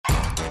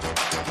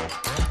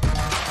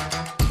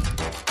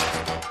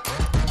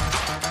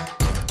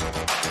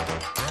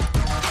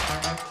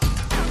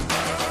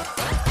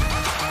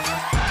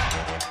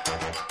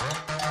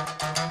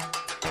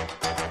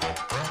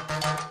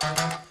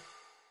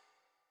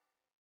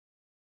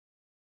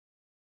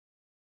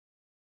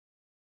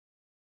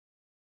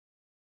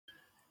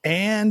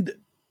And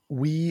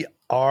we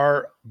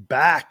are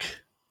back.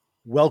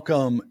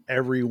 Welcome,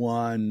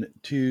 everyone,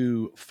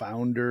 to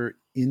Founder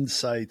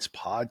Insights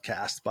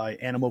podcast by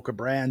Animoca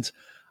Brands.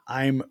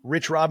 I'm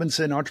Rich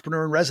Robinson,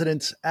 entrepreneur in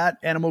residence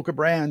at Animoca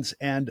Brands.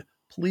 And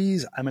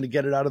please, I'm going to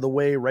get it out of the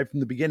way right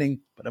from the beginning,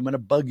 but I'm going to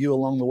bug you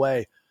along the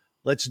way.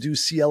 Let's do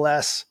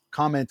CLS,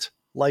 comment,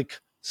 like,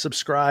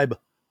 subscribe,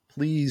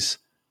 please.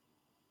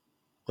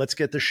 Let's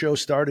get the show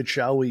started,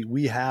 shall we?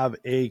 We have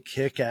a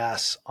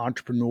kick-ass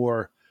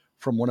entrepreneur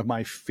from one of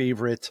my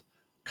favorite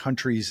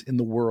countries in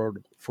the world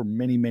for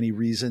many, many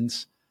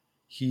reasons.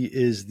 He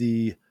is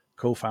the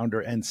co-founder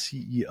and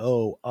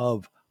CEO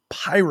of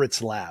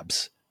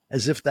PyratzLabs.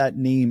 As if that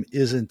name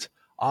isn't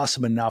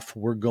awesome enough,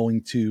 we're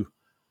going to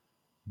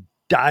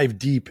dive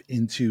deep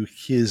into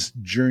his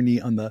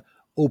journey on the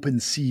open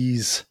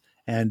seas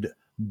and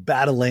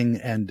battling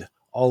and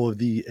all of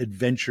the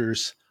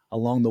adventures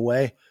along the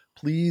way.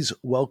 Please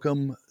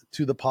welcome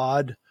to the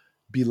pod,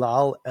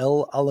 Bilal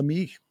El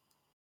Alami.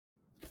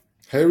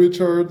 Hey,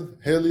 Richard.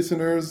 Hey,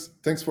 listeners.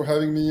 Thanks for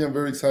having me. I'm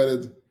very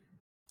excited.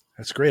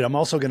 That's great. I'm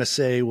also going to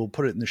say, we'll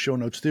put it in the show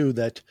notes too,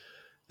 that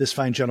this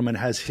fine gentleman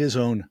has his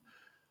own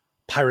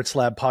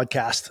PyratzLabs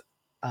podcast.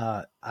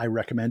 I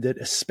recommend it,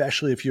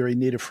 especially if you're a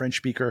native French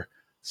speaker.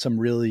 Some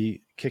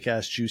really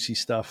kick-ass, juicy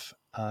stuff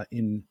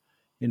in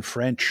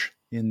French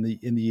in the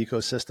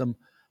ecosystem.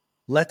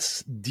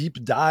 Let's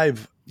deep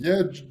dive.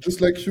 Yeah,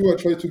 just like you, I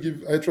try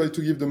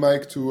to give the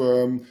mic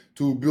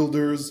to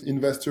builders,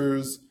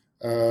 investors,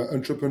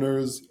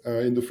 entrepreneurs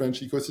in the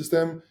French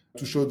ecosystem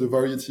to show the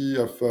variety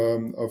of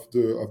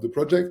the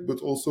project, but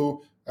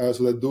also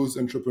so that those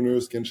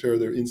entrepreneurs can share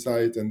their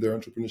insight and their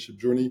entrepreneurship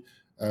journey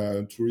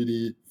to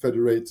really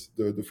federate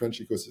the French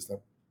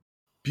ecosystem.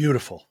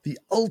 Beautiful. The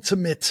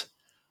ultimate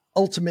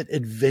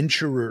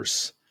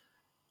adventurers,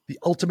 the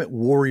ultimate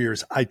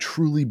warriors, I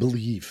truly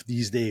believe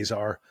these days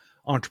are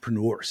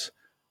entrepreneurs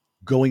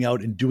going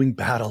out and doing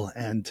battle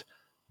and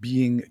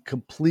being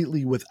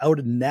completely without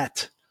a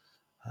net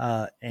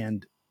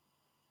and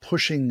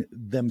pushing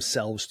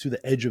themselves to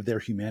the edge of their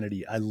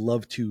humanity. I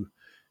love to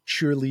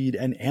cheerlead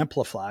and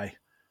amplify,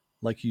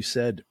 like you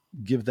said,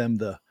 give them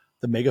the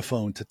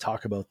megaphone to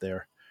talk about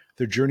their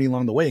journey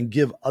along the way and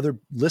give other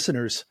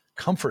listeners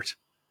comfort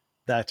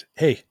that,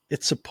 hey,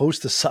 it's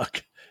supposed to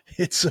suck.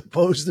 It's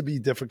supposed to be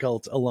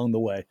difficult along the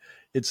way.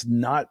 It's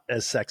not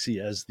as sexy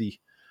as the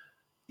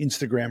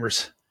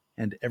Instagrammers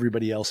and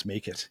everybody else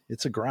make it.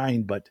 It's a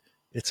grind, but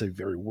it's a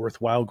very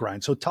worthwhile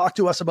grind. So talk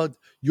to us about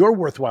your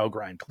worthwhile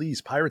grind,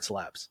 please,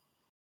 PyratzLabs.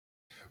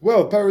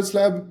 Well,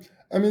 PyratzLabs,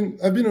 I mean,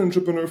 I've been an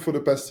entrepreneur for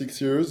the past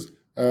 6 years.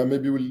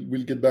 Maybe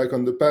we'll get back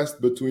on the past,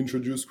 but to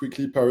introduce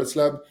quickly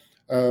PyratzLabs,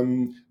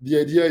 the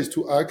idea is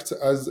to act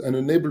as an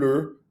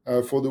enabler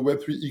for the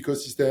Web3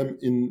 ecosystem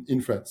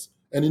in France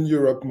and in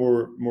Europe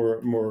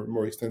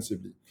more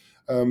extensively.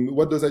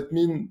 What does that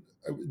mean,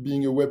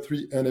 being a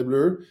Web3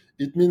 enabler?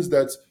 It means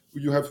that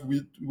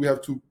we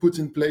have to put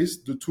in place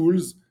the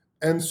tools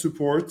and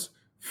support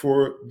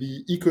for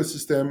the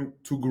ecosystem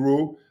to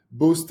grow,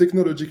 both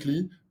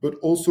technologically but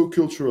also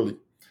culturally.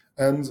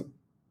 And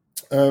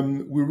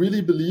we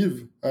really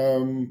believe,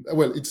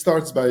 it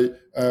starts by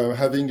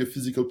having a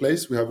physical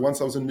place. We have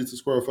 1,000 meters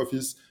square of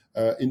office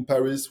in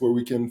Paris where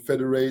we can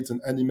federate and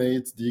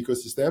animate the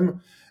ecosystem.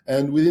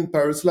 And within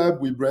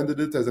PyratzLabs, we branded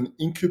it as an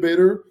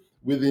incubator.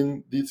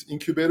 Within this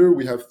incubator,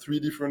 we have 3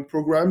 different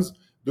programs.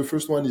 The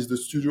first one is the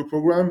studio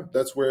program.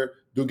 That's where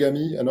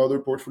Dogami and other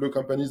portfolio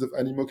companies of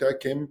Animoca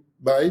came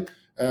by.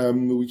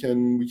 We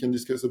can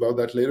discuss about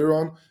that later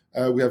on.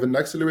 We have an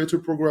accelerator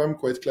program,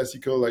 quite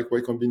classical, like Y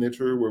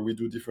Combinator, where we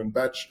do different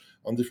batch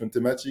on different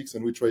thematics,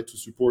 and we try to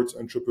support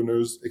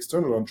entrepreneurs,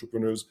 external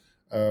entrepreneurs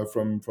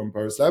from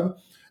PyratzLabs.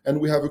 And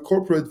we have a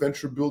corporate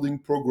venture building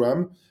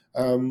program.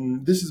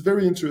 This is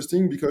very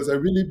interesting because I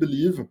really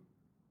believe,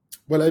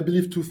 I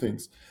believe 2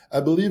 things. I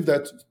believe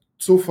that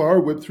so far,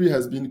 Web3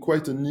 has been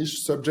quite a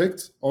niche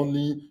subject.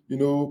 Only,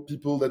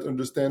 people that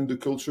understand the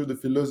culture, the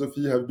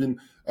philosophy have been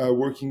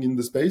working in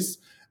the space.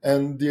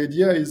 And the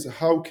idea is,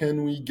 how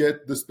can we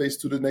get the space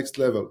to the next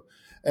level?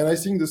 And I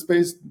think the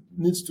space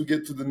needs to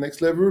get to the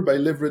next level by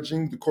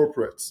leveraging the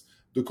corporates.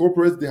 The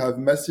corporates, they have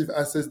massive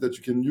assets that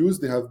you can use.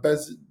 They have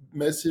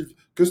massive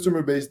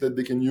customer base that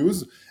they can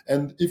use.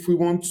 And if we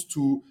want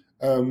to,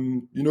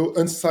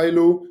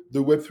 unsilo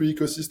the Web3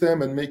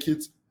 ecosystem and make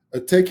it a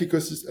tech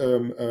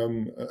ecosystem,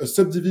 a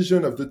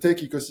subdivision of the tech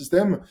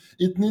ecosystem,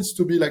 it needs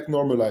to be like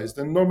normalized.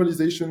 And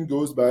normalization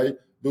goes by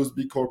those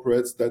big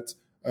corporates that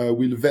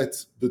will vet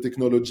the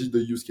technology, the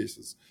use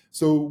cases.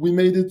 So we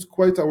made it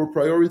quite our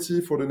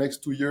priority for the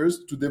next 2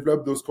 years to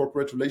develop those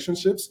corporate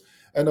relationships.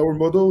 And our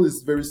model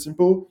is very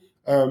simple.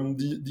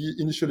 The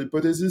initial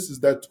hypothesis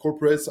is that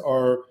corporates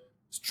are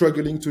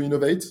struggling to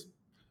innovate.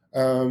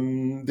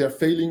 They're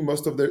failing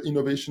most of their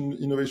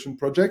innovation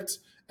projects,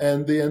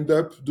 and they end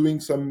up doing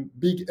some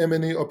big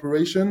M&A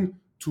operation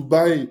to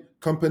buy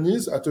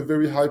companies at a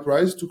very high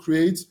price to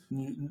create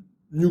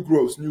new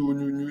growth, a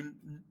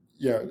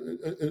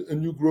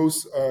new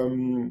growth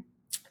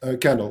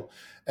candle.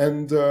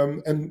 And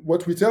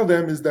what we tell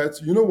them is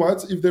that, you know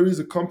what, if there is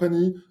a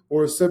company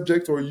or a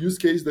subject or a use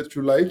case that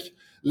you like,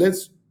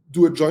 let's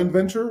do a joint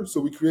venture.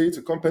 So we create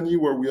a company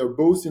where we are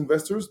both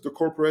investors, the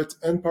corporate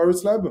and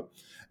PyratzLab,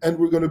 and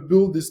we're going to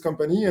build this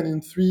company. And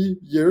in 3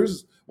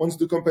 years, once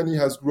the company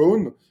has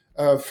grown,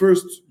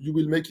 first you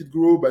will make it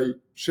grow by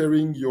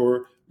sharing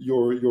your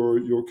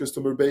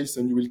customer base,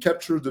 and you will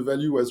capture the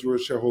value as you're a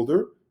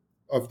shareholder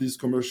of this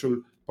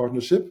commercial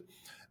partnership.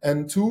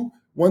 And two,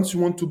 once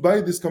you want to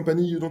buy this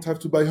company, you don't have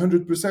to buy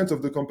 100%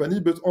 of the company,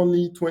 but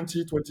only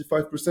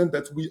 20-25%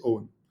 that we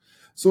own.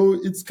 So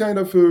it's kind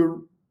of a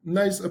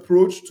nice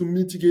approach to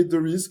mitigate the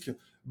risk,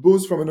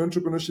 both from an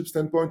entrepreneurship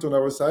standpoint on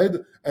our side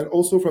and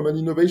also from an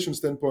innovation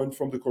standpoint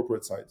from the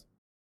corporate side.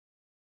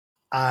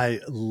 I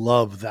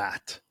love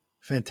that.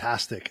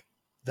 Fantastic.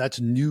 That's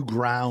new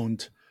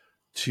ground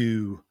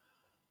to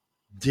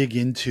dig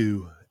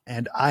into.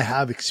 And I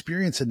have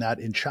experience in that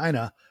in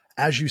China.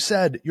 As you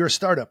said, you're a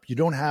startup. You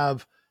don't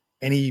have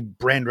any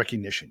brand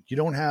recognition. You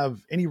don't have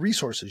any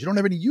resources. You don't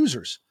have any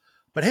users.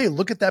 But hey,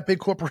 look at that big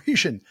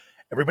corporation.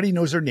 Everybody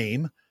knows their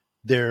name.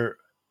 They're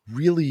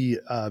really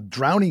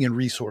drowning in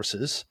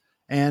resources,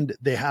 and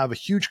they have a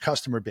huge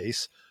customer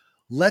base.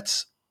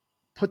 Let's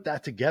put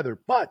that together.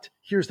 But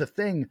here's the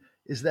thing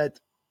is that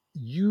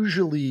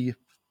usually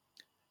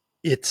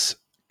it's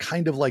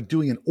kind of like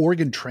doing an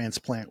organ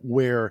transplant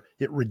where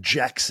it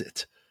rejects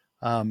it.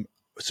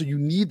 So you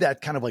need that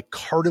kind of like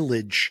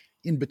cartilage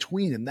in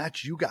between, and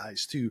that's you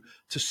guys to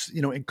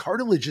and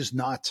cartilage is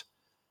not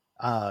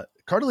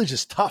cartilage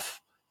is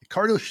tough.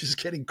 Cartilage is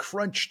getting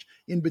crunched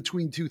in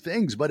between two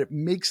things, but it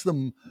makes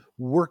them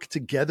work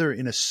together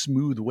in a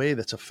smooth way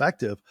that's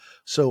effective.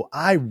 So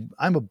I'm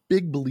a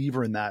big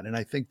believer in that, and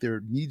I think there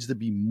needs to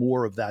be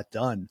more of that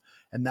done.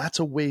 And that's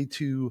a way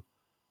to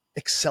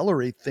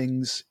accelerate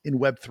things in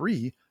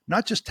Web3,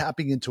 not just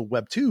tapping into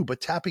Web2, but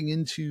tapping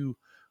into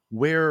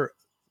where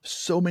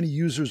so many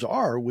users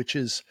are, which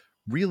is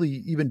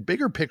really even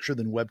bigger picture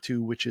than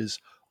Web2, which is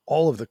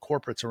all of the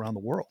corporates around the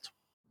world.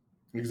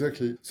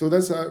 Exactly. So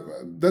that's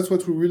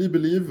what we really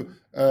believe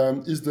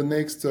is the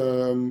next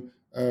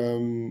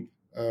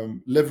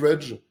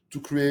leverage to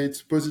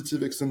create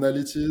positive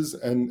externalities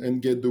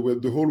and get the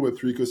whole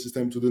Web3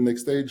 ecosystem to the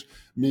next stage,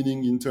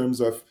 meaning in terms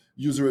of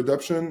user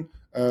adoption,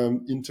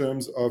 in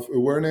terms of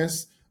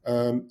awareness,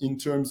 in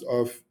terms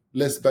of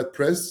less bad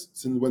press,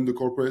 since when the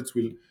corporates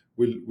will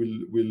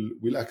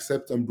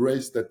accept,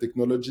 embrace that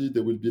technology,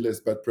 there will be less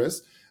bad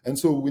press. And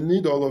so we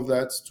need all of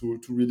that to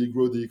really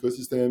grow the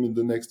ecosystem in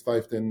the next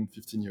 5, 10,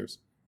 15 years.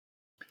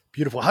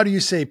 Beautiful. How do you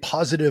say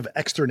positive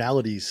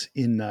externalities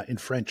in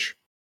French?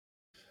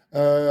 Des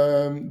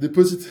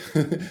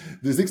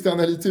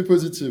externalités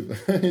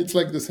positives. It's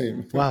like the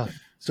same. Wow.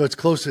 So it's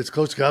close. It's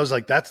close. I was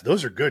like,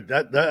 those are good.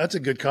 That's a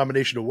good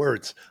combination of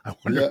words. I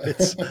wonder if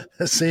it's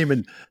the same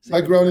in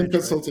background in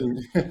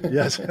consulting. Right?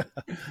 Yes.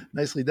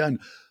 Nicely done.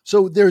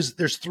 So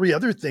there's 3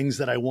 other things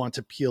that I want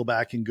to peel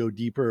back and go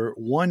deeper.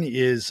 One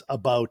is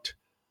about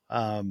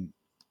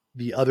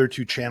the other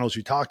 2 channels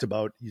you talked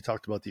about. You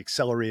talked about the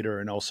accelerator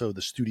and also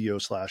the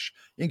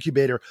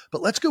studio/incubator.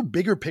 But let's go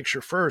bigger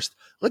picture first.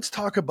 Let's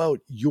talk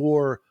about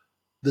the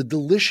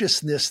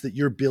deliciousness that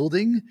you're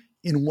building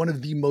in one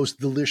of the most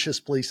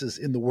delicious places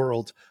in the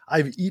world.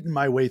 I've eaten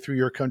my way through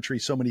your country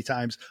so many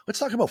times. Let's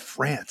talk about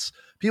France.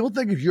 People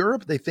think of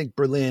Europe, they think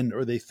Berlin,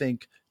 or they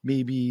think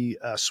maybe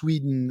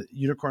Sweden,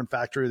 Unicorn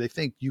Factory, or they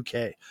think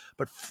UK.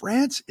 But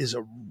France is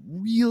a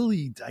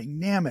really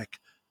dynamic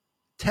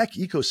tech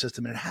ecosystem,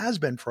 and it has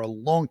been for a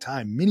long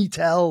time.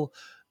 Minitel,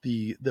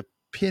 the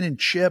pin and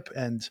chip,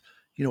 and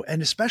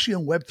especially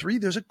on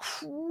Web3, there's a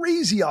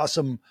crazy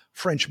awesome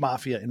French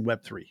mafia in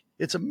Web3.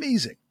 It's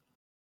amazing.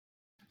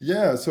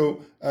 Yeah.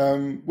 So,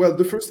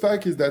 the first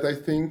fact is that I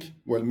think,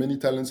 many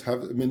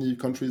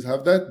countries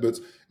have that, but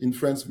in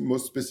France,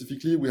 most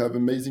specifically, we have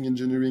amazing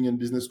engineering and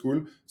business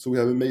school. So we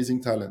have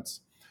amazing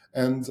talents.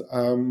 And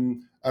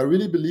I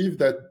really believe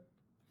that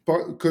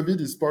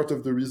COVID is part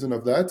of the reason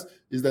of that,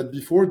 is that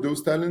before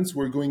those talents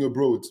were going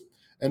abroad.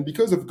 And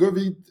because of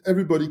COVID,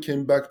 everybody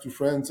came back to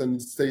France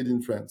and stayed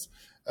in France.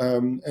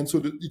 And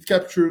so it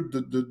captured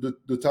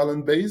the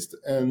talent base,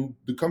 and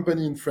the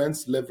company in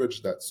France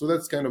leveraged that. So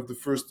that's kind of the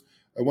first,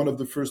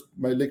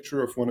 my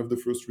lecture of one of the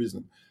first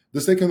reasons. The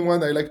second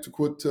one, I like to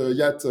quote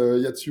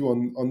Yatsu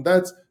on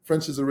that.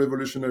 France is a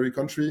revolutionary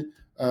country.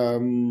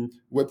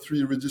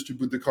 Web3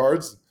 redistribute the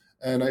cards.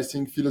 And I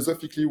think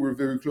philosophically, we're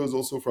very close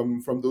also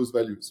from those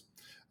values.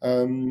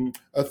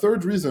 A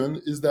third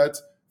reason is that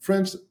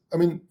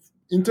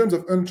in terms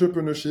of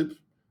entrepreneurship,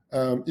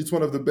 it's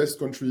one of the best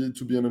countries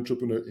to be an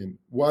entrepreneur in.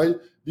 Why?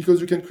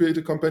 Because you can create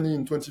a company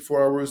in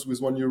 24 hours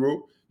with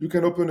 €1. You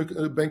can open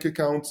a bank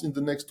account in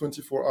the next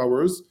 24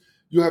 hours.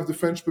 You have the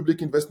French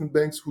public investment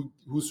banks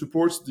who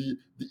supports the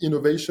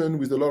innovation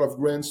with a lot of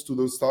grants to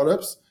those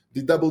startups.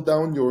 They double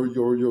down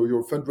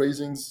your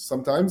fundraisings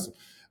sometimes.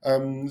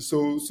 And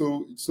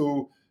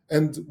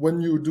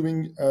when you're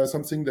doing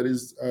something that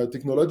is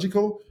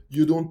technological,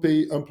 you don't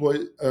pay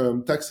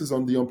taxes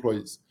on the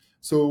employees.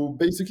 So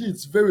basically,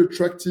 it's very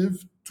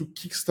attractive to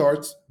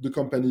kickstart the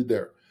company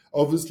there.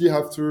 Obviously,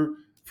 after,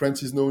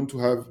 France is known to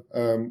have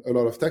a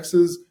lot of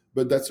taxes,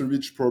 but that's a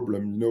rich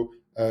problem.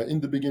 In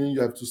the beginning,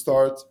 you have to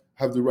start,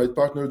 have the right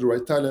partner, the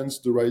right talents,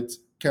 the right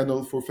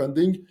channel for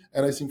funding,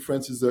 and I think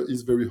France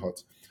is very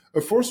hot. A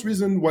fourth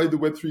reason why the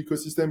Web3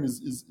 ecosystem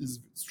is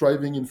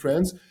thriving in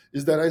France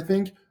is that I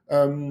think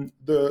the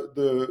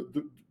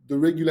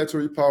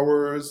regulatory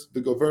powers,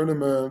 the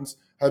governments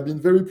have been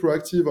very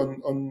proactive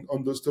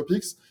on those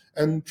topics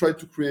and try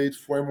to create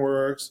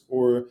frameworks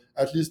or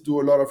at least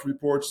do a lot of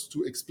reports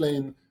to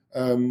explain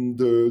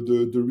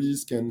the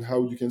risk and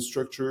how you can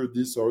structure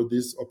this or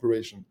this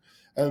operation.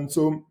 And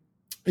so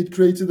it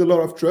created a lot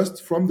of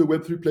trust from the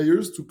Web3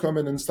 players to come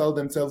and install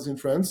themselves in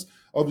France.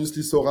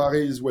 Obviously,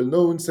 Sorare is well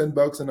known.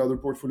 Sandbox, another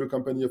portfolio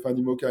company of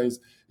Animoca,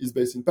 is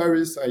based in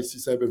Paris. I see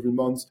Seb every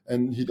month,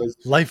 and he does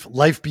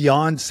Life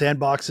Beyond.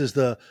 Sandbox is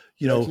the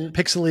Exactly.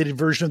 pixelated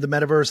version of the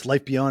metaverse.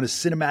 Life Beyond is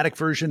cinematic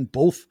version.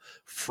 Both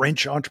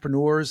French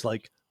entrepreneurs.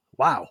 Like,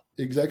 wow.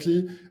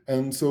 Exactly.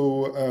 And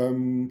so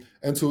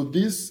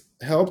this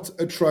helped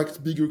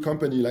attract bigger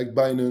company like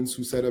Binance,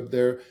 who set up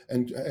there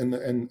and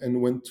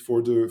went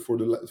for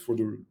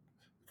the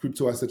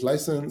crypto asset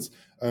license,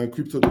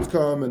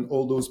 crypto.com, and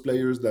all those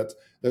players that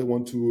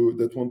want to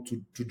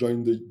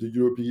join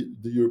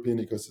the European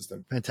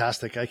ecosystem.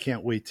 Fantastic. I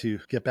can't wait to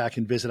get back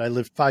and visit. I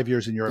lived 5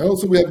 years in Europe. And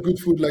also, we have good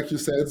food, like you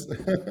said,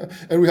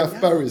 and we have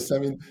Paris. I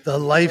mean, the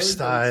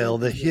lifestyle,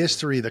 the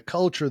history, the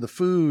culture, the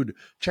food,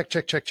 check,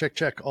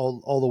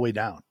 all the way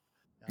down.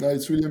 No,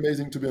 it's really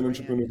amazing to be an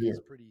entrepreneur here.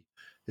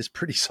 It's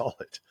pretty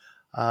solid.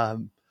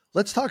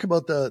 Let's talk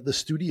about the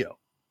studio,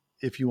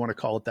 if you want to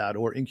call it that,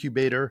 or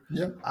incubator.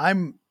 Yeah.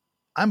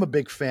 I'm a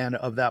big fan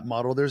of that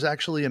model. There's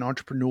actually an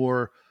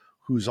entrepreneur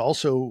who's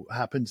also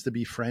happens to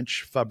be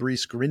French,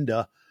 Fabrice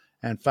Grinda,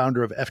 and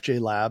founder of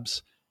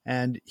PyratzLabs.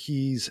 And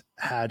he's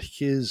had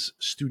his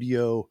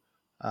studio.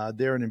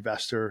 They're an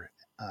investor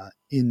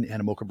in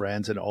Animoca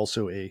Brands and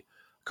also a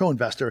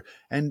co-investor.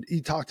 And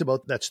he talked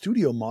about that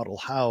studio model,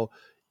 how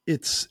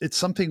it's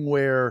something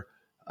where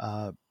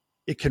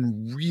it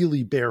can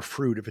really bear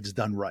fruit if it's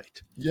done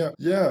right.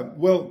 Yeah.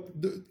 Well,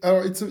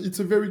 it's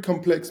a very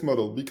complex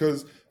model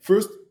because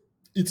first,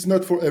 it's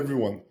not for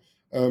everyone.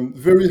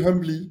 Very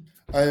humbly,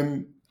 I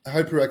am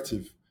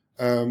hyperactive.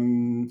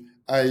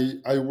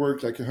 I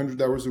work like 100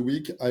 hours a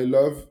week. I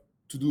love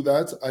to do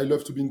that. I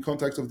love to be in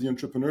contact of the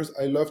entrepreneurs.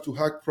 I love to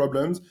hack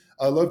problems.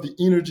 I love the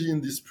energy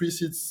in this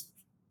pre-seed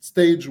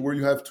stage where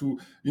you have to,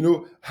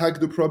 hack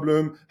the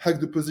problem, hack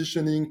the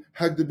positioning,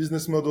 hack the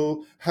business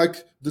model,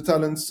 hack the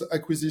talents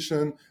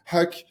acquisition,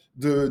 hack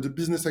the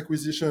business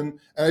acquisition.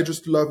 And I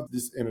just love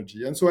this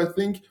energy. And so I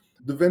think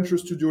the venture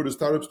studio, the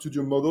startup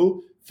studio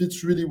model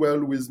fits really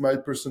well with my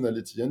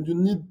personality. And you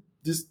need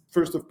this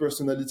first of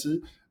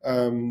personality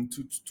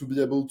to be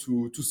able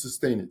to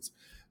sustain it.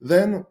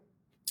 Then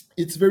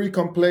it's very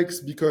complex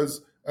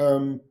because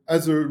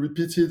as a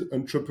repeated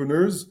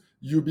entrepreneurs,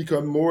 you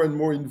become more and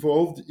more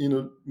involved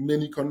in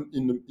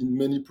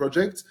many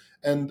projects.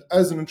 And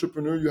as an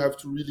entrepreneur, you have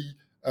to really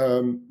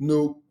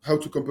know how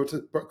to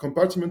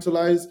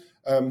compartmentalize,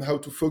 how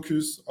to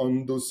focus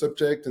on those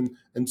subjects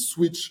and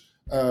switch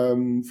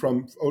from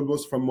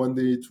one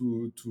day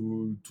to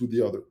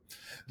the other.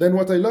 Then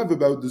what I love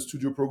about the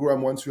studio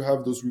program, once you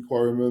have those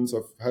requirements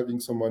of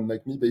having someone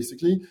like me,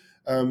 basically,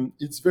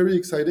 it's very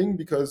exciting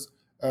because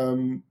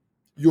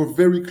you're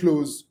very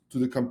close to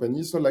the company.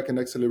 It's not like an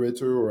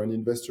accelerator or an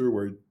investor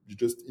where you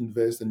just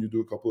invest and you do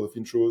a couple of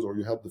intros or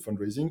you help the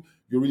fundraising.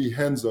 You're really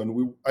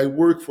hands-on. I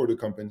work for the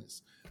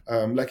companies.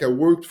 Like I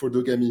worked for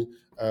Dogami,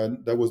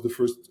 that was the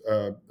first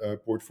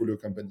portfolio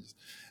companies.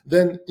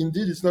 Then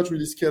indeed, it's not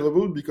really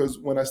scalable because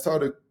when I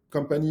start a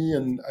company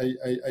and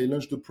I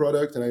launched the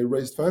product and I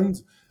raised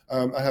funds,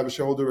 I have a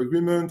shareholder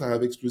agreement, I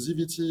have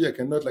exclusivity. I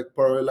cannot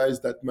paralyze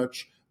that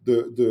much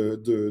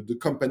the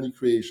company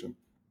creation.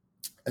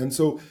 And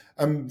so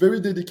I'm very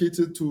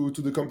dedicated to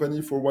the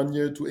company for 1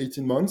 year to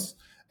 18 months.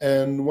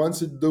 And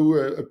once it do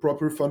a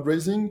proper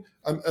fundraising,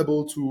 I'm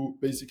able to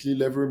basically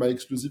lever my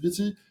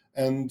exclusivity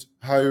and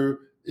hire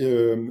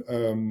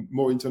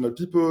more internal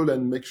people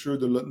and make sure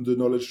the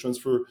knowledge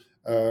transfer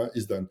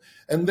is done.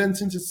 And then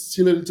since it's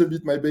still a little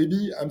bit my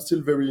baby, I'm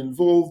still very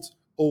involved,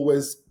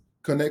 always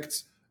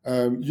connect.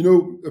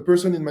 A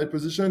person in my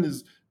position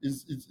is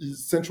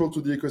central to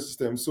the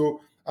ecosystem.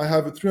 So I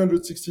have a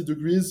 360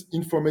 degrees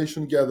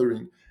information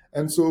gathering.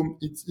 And so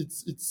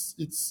it's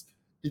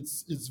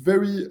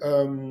very,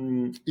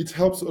 it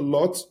helps a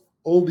lot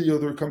all the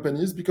other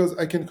companies because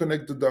I can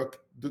connect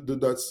the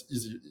dots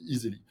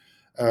easily.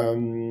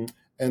 And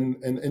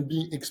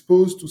being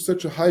exposed to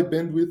such a high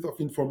bandwidth of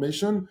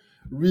information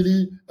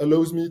really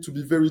allows me to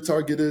be very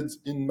targeted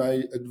in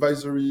my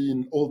advisory,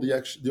 in all the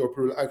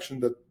operational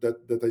action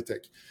that I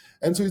take.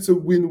 And so it's a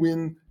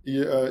win-win.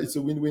 It's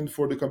a win-win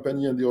for the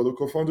company and the other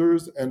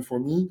co-founders, and for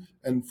me,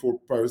 and for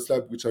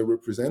PyratzLabs, which I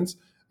represent.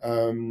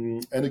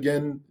 And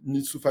again,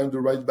 needs to find the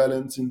right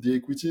balance in the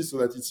equity so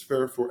that it's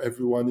fair for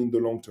everyone in the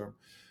long term.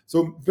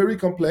 So very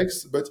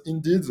complex, but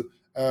indeed,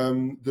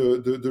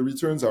 the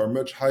returns are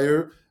much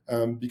higher.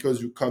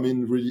 because you come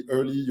in really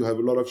early, you have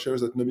a lot of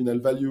shares at nominal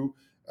value,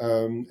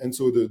 and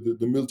so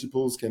the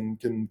multiples can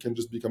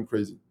just become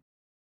crazy.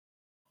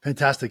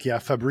 Fantastic. Yeah.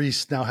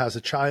 Fabrice now has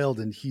a child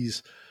and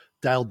he's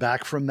dialed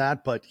back from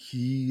that, but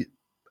he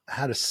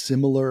had a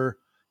similar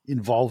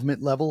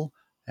involvement level.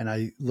 And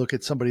I look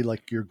at somebody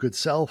like your good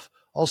self,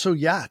 also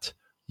Yat.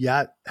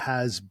 Yat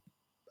has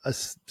a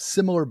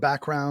similar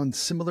background,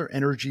 similar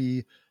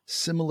energy,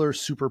 similar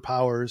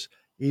superpowers,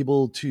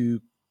 able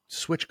to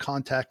switch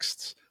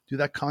contexts, do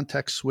that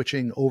context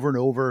switching over and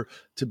over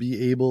to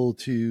be able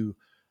to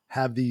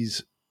have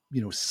these,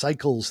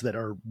 cycles that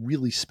are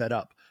really sped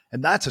up.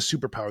 And that's a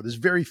superpower. There's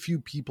very few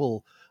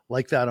people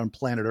like that on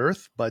planet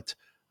Earth, but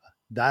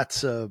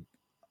that's a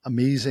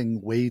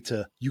amazing way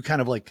to, you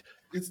kind of like,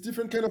 it's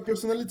different kind of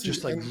personality.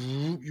 Just like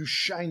you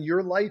shine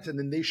your light and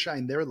then they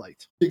shine their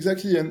light.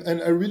 Exactly.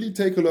 And I really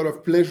take a lot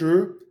of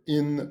pleasure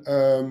in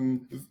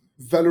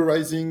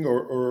valorizing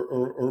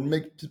or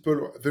make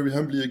people very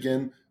humbly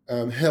again,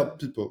 help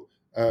people.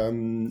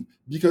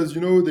 Because,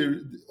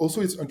 there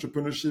also it's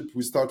entrepreneurship.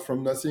 We start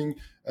from nothing.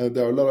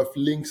 There are a lot of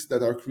links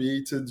that are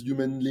created,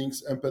 human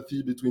links,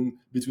 empathy between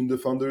the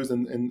founders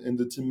and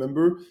the team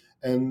member.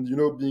 And,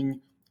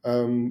 being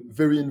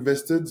very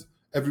invested,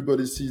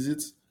 everybody sees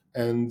it.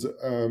 And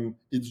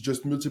it's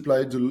just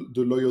multiplied the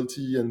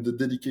loyalty and the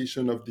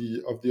dedication of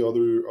the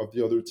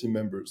other team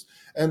members.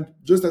 And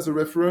just as a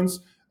reference,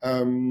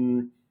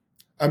 I'm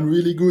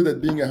really good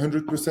at being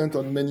 100%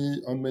 on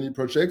many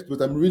projects,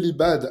 but I'm really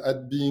bad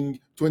at being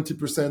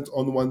 20%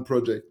 on one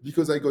project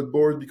because I got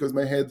bored, because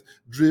my head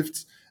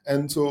drifts,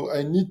 and so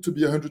I need to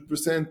be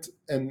 100%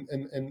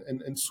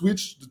 and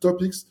switch the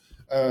topics.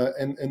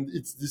 And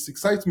it's this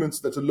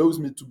excitement that allows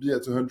me to be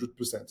at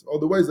 100%.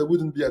 Otherwise, I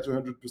wouldn't be at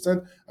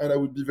 100%, and I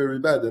would be very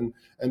bad. And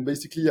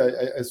basically,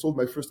 I sold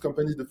my first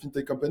company, the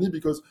fintech company,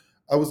 because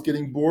I was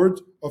getting bored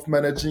of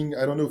managing,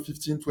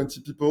 15,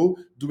 20 people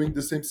doing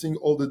the same thing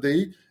all the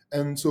day.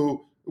 And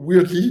so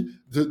weirdly,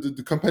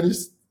 the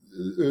companies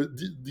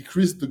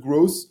decreased the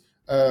growth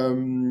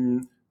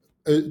 2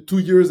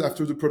 years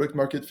after the product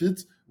market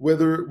fit,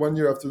 whether 1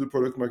 year after the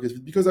product market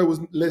fit, because I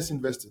was less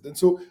invested. And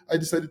so I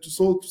decided to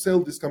sell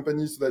this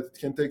company so that it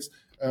can take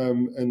a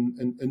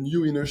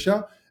new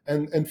inertia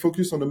and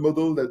focus on a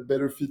model that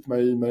better fit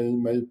my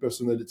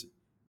personality.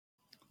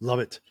 Love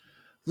it.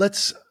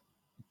 Let's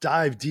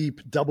dive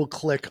deep, double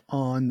click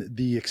on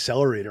the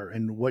accelerator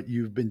and what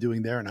you've been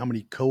doing there and how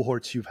many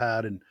cohorts you've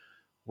had and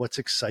what's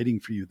exciting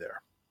for you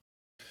there.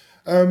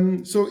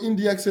 So in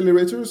the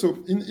accelerator,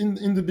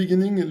 in the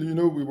beginning,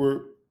 we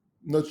were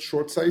not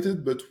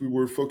short-sighted, but we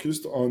were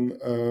focused on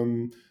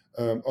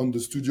the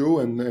studio,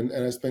 and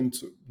I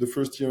spent the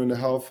first year and a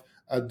half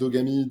at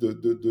Dogami,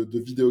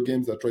 the video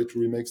games that try to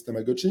remake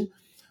Tamagotchi,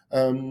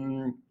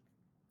 and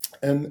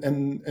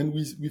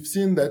we've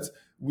seen that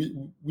we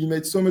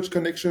made so much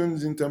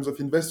connections in terms of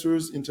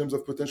investors, in terms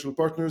of potential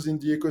partners in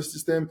the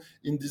ecosystem,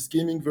 in this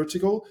gaming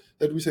vertical,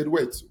 that we said,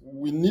 wait,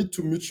 we need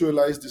to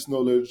mutualize this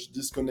knowledge,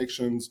 these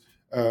connections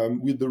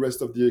with the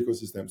rest of the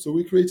ecosystem. So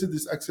we created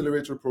this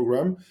accelerator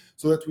program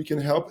so that we can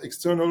help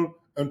external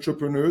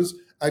entrepreneurs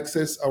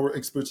access our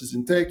expertise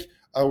in tech,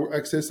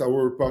 access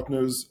our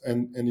partners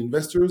and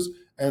investors,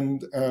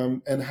 and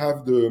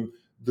have the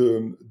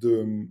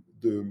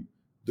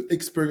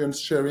experience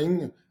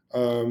sharing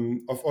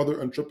of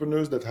other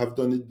entrepreneurs that have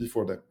done it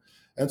before them.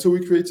 And so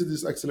we created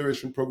this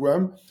acceleration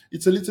program.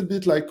 It's a little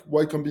bit like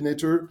Y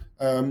Combinator.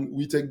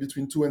 We take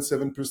between 2 and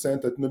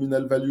 7% at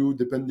nominal value,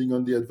 depending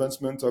on the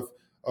advancement of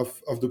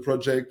the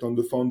project, on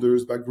the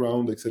founder's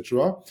background,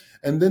 etc.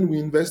 And then we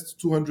invest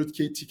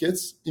 200K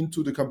tickets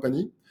into the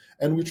company.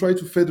 And we try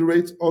to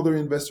federate other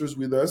investors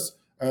with us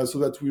so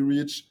that we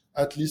reach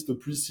at least a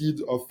pre-seed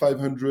of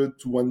 500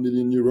 to 1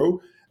 million euro.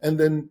 And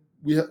then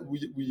we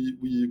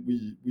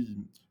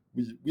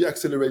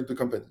accelerate the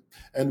company.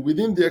 And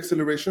within the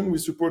acceleration, we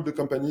support the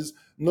companies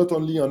not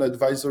only on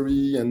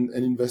advisory and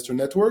investor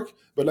network,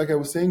 but like I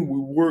was saying, we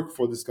work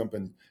for this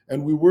company.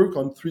 And we work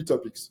on 3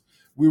 topics.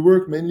 We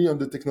work mainly on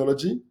the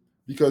technology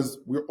because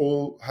we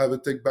all have a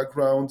tech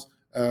background.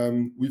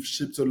 We've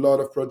shipped a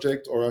lot of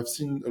projects, or I've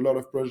seen a lot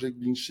of projects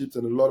being shipped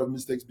and a lot of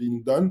mistakes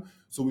being done.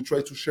 So we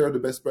try to share the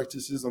best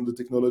practices on the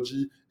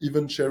technology,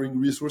 even sharing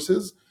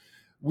resources.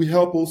 We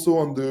help also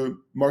on the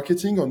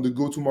marketing, on the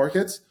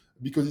go-to-market,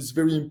 because it's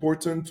very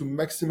important to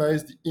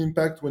maximize the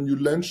impact when you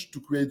launch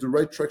to create the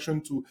right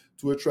traction to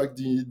attract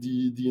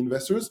the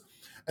investors.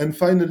 And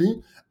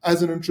finally,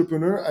 as an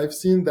entrepreneur, I've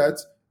seen that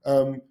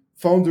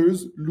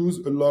founders lose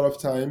a lot of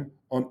time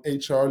on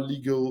HR,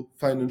 legal,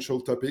 financial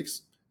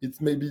topics. It's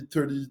maybe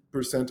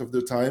 30% of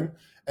the time.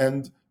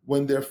 And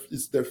when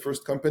it's their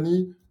first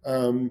company,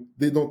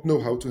 they don't know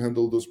how to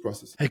handle those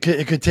processes.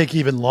 It could take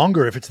even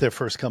longer if it's their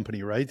first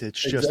company, right? It's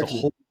just Exactly.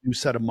 a whole new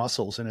set of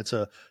muscles, and it's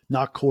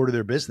not core to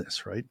their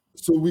business, right?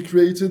 So we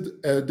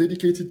created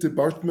dedicated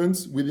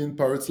departments within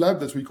PyratzLabs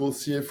that we call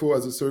CFO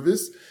as a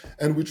service,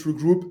 and which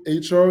regroup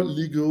HR,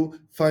 legal,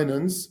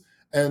 finance,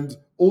 and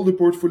all the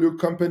portfolio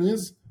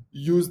companies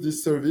use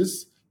this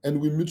service, and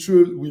we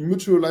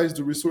mutualize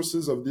the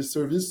resources of this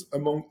service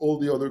among all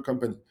the other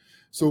companies.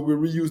 So we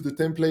reuse the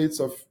templates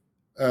of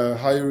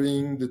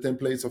hiring, the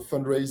templates of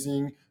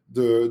fundraising,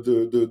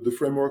 the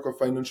framework of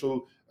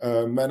financial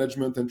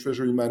management and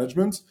treasury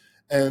management,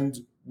 and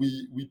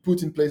we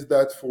put in place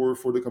that for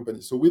the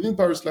company. So within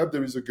PyratzLabs,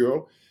 there is a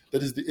girl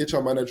that is the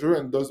HR manager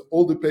and does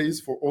all the pays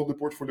for all the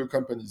portfolio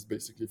companies,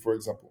 basically, for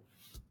example.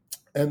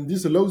 And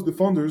this allows the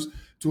founders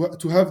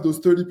to have those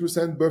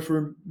 30%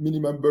 buffer,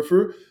 minimum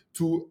buffer,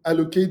 to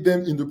allocate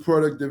them in the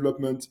product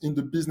development, in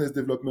the business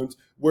development,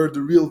 where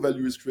the real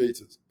value is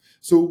created.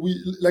 So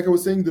we, like I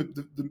was saying,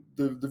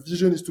 the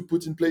vision is to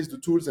put in place the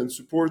tools and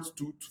support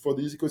for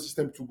the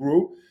ecosystem to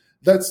grow.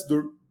 That's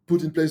the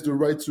put in place the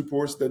right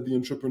supports that the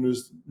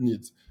entrepreneurs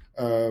need.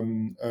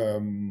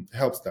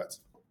 Helps that.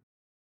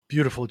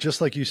 Beautiful.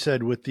 Just like you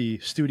said with the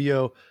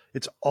studio,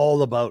 it's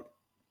all about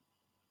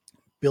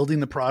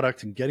building the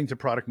product and getting to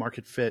product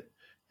market fit,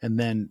 and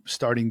then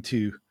starting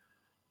to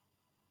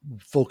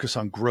focus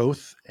on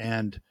growth.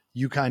 And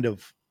you kind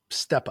of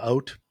step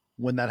out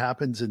when that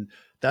happens. And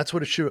that's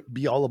what it should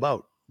be all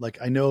about. Like,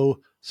 I know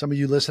some of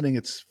you listening,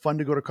 it's fun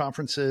to go to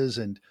conferences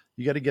and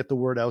you got to get the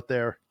word out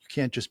there. You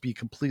can't just be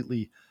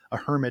completely a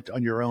hermit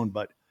on your own,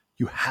 but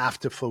you have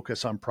to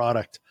focus on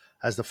product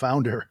as the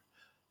founder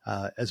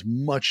as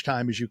much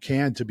time as you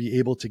can to be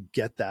able to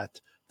get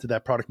that to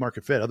that product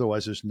market fit.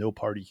 Otherwise, there's no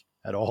party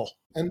at all.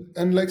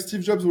 And like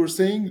Steve Jobs was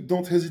saying,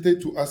 don't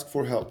hesitate to ask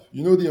for help.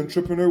 You know, the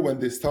entrepreneur, when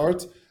they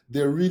start,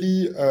 they're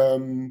really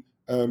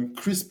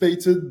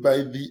crispated by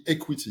the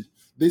equity.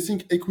 They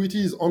think equity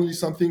is only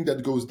something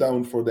that goes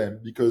down for them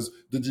because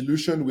the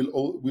dilution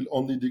will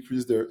only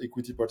decrease their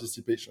equity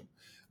participation.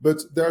 But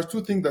there are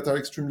two things that are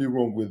extremely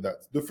wrong with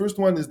that. The first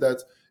one is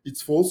that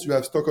it's false. You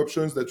have stock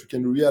options that you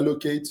can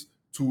reallocate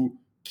to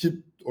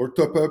keep or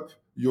top up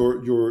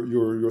your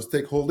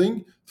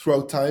stakeholding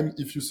throughout time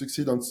if you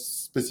succeed on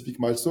specific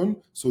milestone.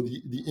 So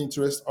the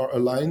interests are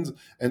aligned,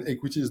 and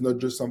equity is not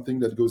just something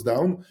that goes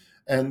down.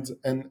 And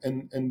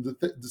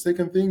the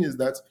second thing is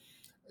that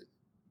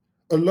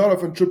a lot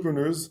of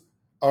entrepreneurs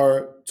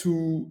are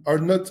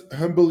not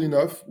humble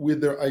enough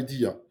with their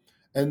idea,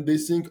 and they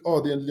think,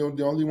 oh, they're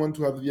the only one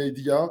to have the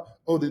idea.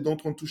 Oh, they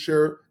don't want to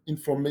share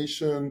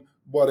information,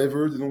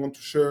 whatever. They don't want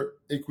to share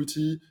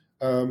equity.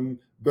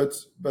 But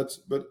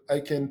I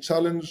can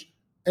challenge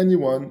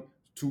anyone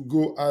to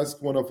go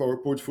ask one of our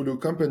portfolio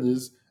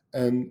companies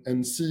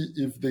and see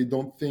if they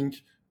don't think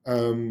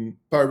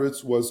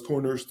Pirates was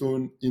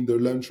cornerstone in their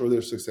launch or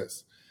their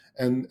success.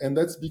 And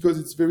that's because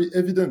it's very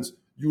evident.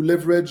 You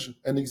leverage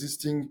an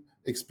existing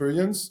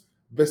experience,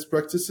 best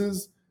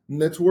practices,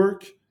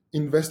 network,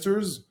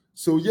 investors.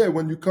 So yeah,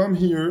 when you come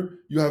here,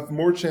 you have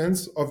more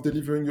chance of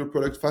delivering your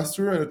product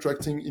faster and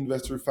attracting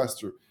investors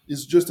faster.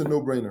 It's just a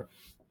no-brainer.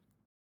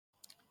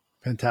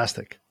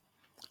 Fantastic.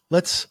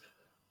 Let's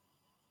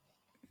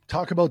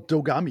talk about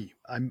Dogami.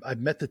 I've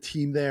met the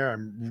team there.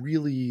 I'm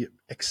really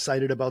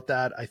excited about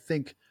that. I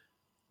think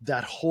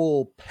that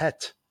whole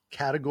pet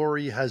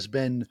category has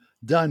been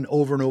done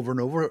over and over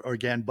and over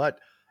again, but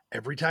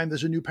every time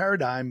there's a new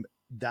paradigm,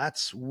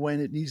 that's when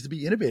it needs to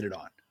be innovated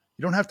on.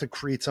 You don't have to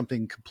create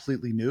something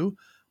completely new,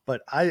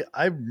 but I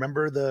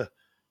remember the,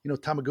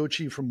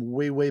 Tamagotchi from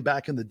way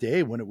back in the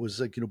day when it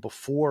was like,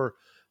 before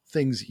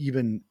things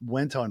even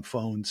went on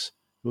phones.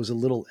 It was a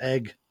little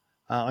egg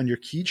on your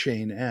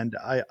keychain, and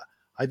I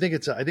think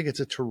it's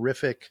a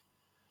terrific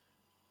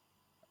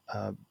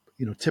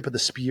tip of the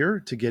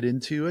spear to get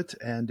into it,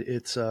 and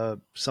it's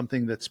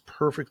something that's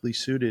perfectly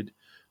suited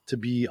to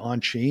be on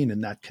chain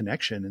and that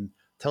connection. And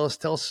tell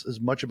us as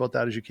much about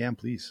that as you can,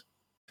 please.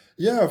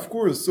 Yeah, of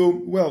course.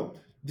 So, well,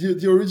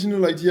 the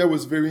original idea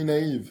was very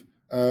naive.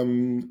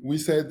 We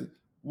said,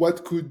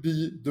 what could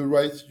be the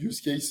right use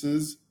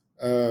cases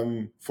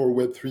for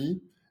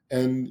Web3?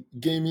 And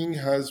gaming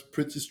has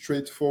pretty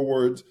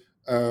straightforward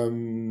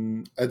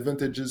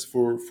advantages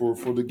for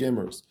the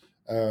gamers.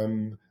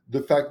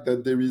 The fact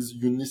that there is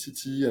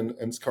unicity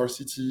and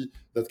scarcity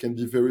that can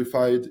be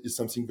verified is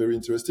something very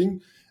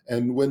interesting.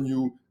 And when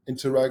you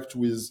interact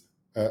with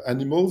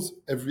animals,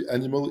 every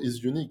animal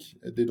is unique.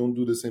 They don't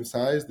do the same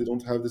size, they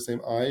don't have the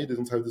same eye, they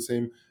don't have the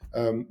same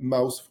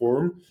mouth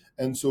form.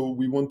 And so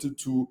we wanted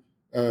to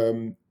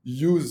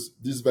use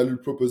this value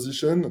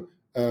proposition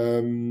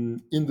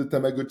in the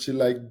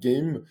Tamagotchi-like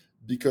game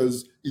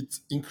because it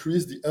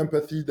increased the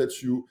empathy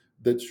that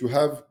you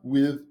have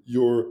with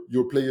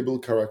your playable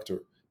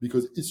character,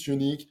 because it's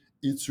unique,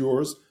 it's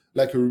yours,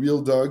 like a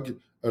real dog,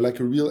 like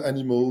a real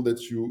animal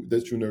that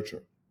you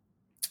nurture.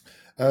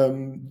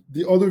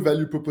 The other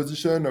value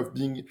proposition of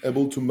being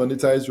able to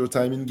monetize your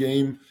time in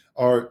game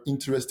are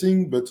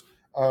interesting, but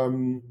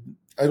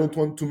I don't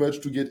want too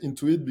much to get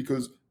into it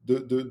because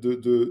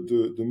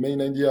the main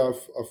idea of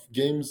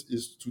games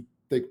is to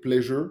take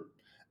pleasure.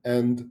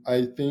 And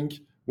I think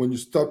when you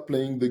stop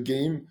playing the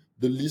game,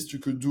 the least you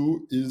could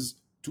do is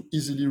to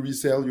easily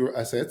resell your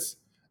assets.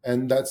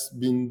 And that's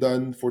been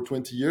done for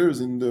 20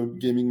 years in the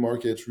gaming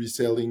market,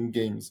 reselling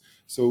games.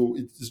 So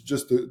it's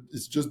just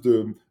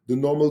the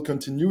normal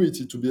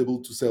continuity to be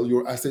able to sell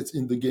your assets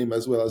in the game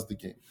as well as the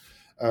game.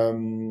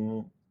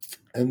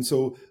 And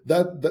so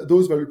that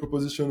those value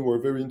propositions were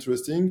very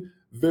interesting.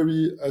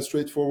 very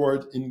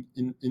straightforward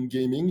in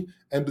gaming.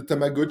 And the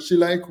Tamagotchi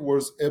like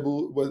was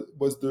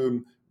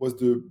the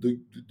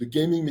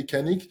gaming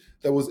mechanic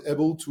that was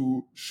able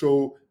to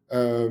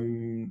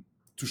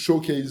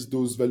showcase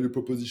those value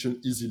proposition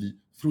easily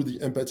through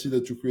the empathy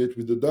that you create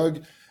with the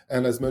dog.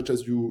 And as much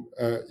as you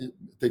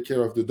take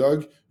care of the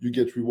dog, you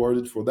get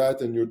rewarded for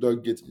that, and your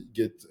dog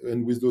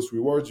and with those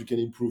rewards you can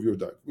improve your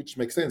dog, which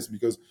makes sense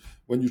because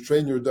when you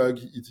train your dog,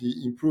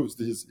 he improves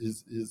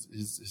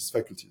his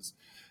faculties.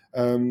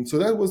 So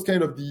that was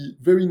kind of the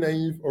very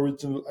naive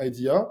original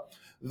idea.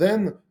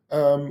 Then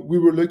we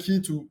were lucky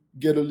to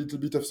get a little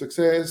bit of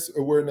success,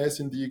 awareness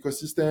in the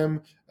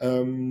ecosystem,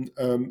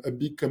 a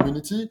big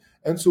community.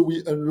 And so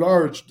we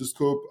enlarged the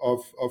scope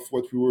of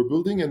what we were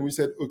building. And we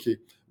said, okay,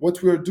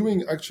 what we are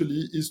doing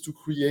actually is to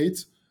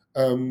create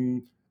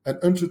an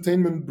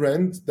entertainment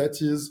brand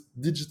that is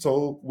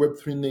digital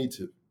Web3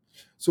 native.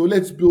 So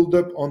let's build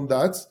up on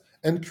that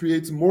and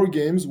create more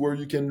games where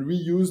you can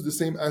reuse the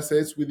same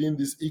assets within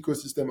this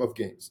ecosystem of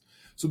games.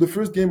 So the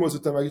first game was a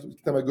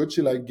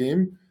Tamagotchi-like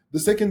game. The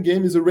second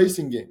game is a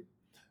racing game,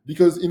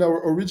 because in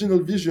our original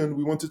vision,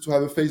 we wanted to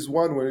have a phase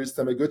one where it's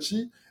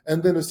Tamagotchi,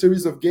 and then a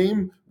series of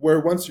games where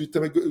once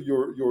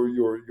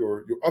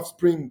your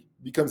offspring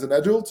becomes an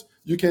adult,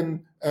 you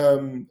can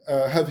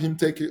have him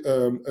take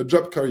a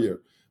job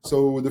career.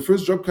 So the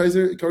first job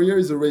career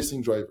is a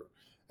racing driver.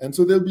 And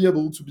so they'll be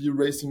able to be a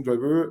racing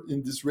driver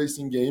in this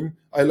racing game.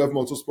 I love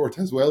motorsport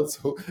as well,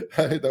 so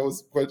that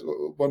was quite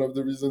one of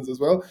the reasons as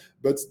well.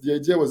 But the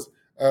idea was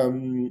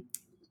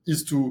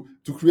is to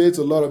create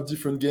a lot of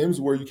different games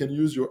where you can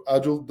use your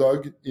adult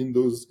dog in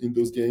those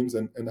games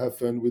and have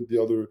fun with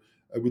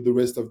the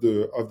rest of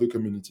the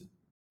community.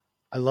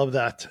 I love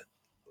that.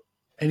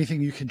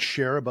 Anything you can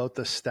share about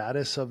the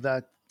status of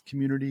that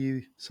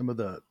community, some of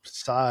the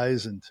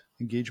size and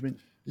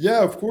engagement?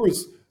 Yeah, of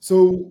course.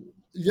 So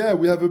yeah,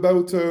 we have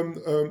about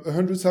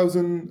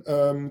 100,000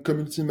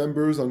 community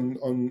members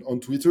on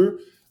Twitter.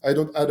 I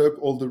don't add up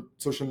all the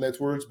social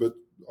networks, but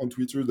on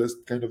Twitter, that's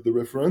kind of the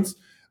reference.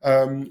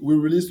 We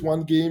released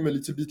one game a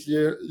little bit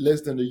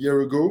less than a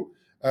year ago.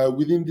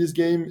 Within this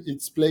game,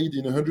 it's played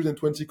in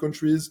 120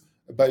 countries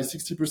by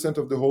 60%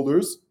 of the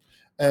holders.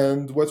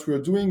 And what we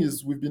are doing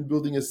is we've been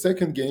building a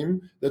second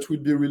game that will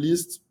be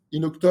released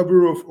in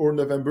October or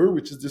November,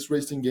 which is this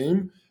racing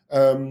game.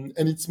 And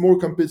it's more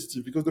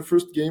competitive because the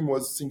first game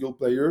was single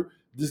player.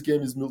 This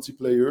game is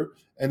multiplayer,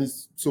 and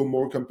it's so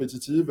more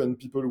competitive, and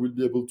people will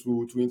be able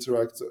to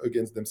interact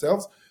against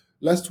themselves.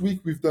 Last week,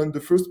 we've done the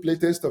first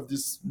playtest of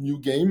this new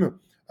game.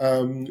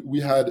 We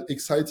had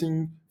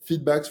exciting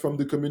feedbacks from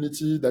the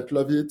community that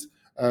love it,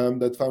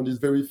 that found it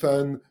very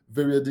fun,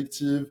 very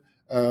addictive,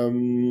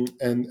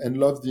 and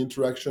love the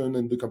interaction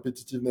and the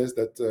competitiveness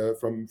that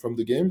from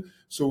the game.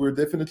 So we're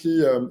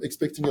definitely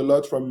expecting a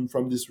lot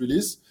from this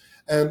release.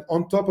 And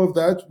on top of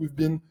that, we've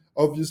been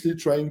obviously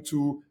trying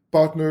to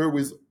partner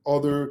with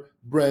other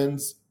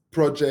brands,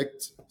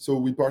 projects. So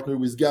we partner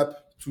with Gap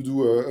to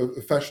do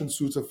a fashion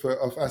suit of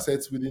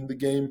assets within the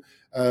game.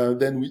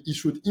 Then we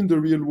issued in the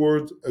real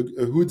world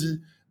a hoodie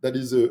that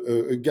is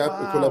a Gap,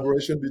 wow, a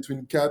collaboration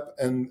between Cap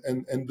and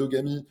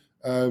Dogami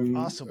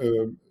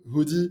awesome.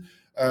 Hoodie.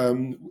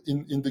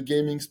 In the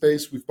gaming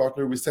space, we've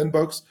partnered with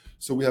Sandbox.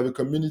 So we have a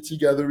community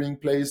gathering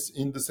place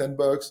in the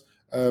Sandbox.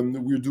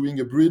 We're doing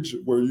a bridge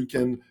where you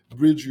can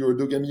bridge your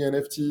Dogami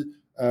NFT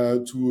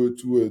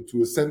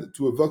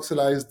to a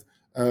voxelized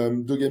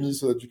Dogami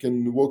so that you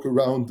can walk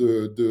around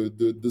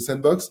the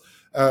sandbox.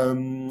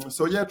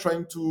 So yeah,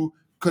 trying to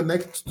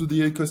connect to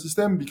the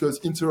ecosystem because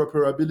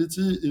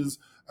interoperability is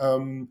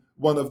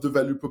one of the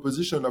value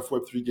proposition of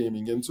Web3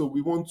 gaming. And so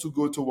we want to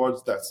go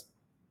towards that.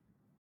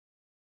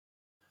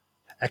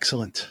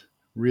 Excellent.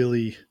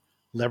 Really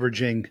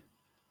leveraging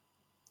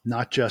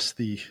not just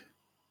the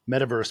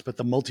metaverse, but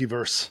the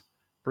multiverse,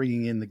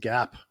 bringing in the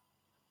Gap.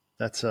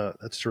 That's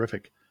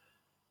terrific.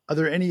 Are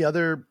there any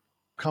other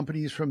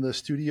companies from the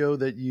studio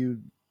that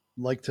you'd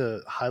like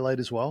to highlight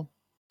as well?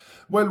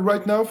 Well,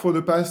 right now, for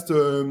the past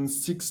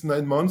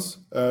 6-9 months,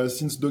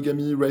 since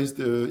Dogami raised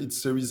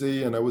its Series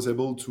A, and I was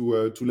able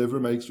to lever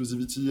my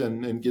exclusivity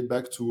and get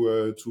back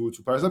to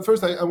PyratzLabs.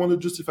 First, I want to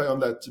justify on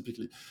that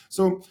typically.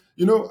 So,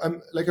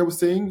 like I was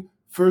saying,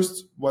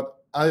 first, what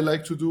I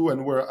like to do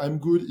and where I'm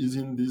good is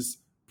in this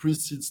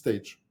pre-seed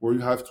stage, where you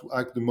have to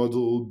act the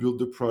model, build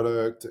the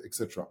product,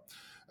 etc.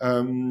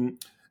 And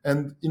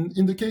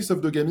in the case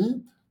of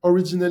Dogami,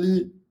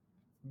 originally,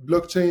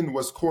 blockchain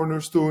was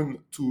cornerstone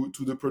to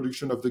the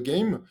production of the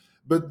game,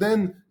 but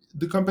then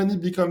the company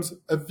becomes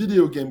a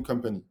video game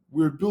company.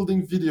 We're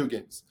building video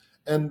games.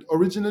 And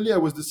originally I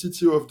was the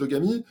CTO of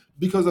Dogami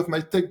because of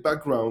my tech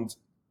background,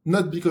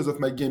 not because of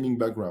my gaming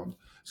background.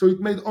 So it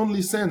made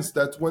only sense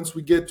that once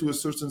we get to a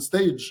certain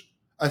stage,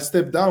 I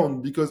step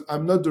down because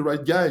I'm not the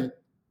right guy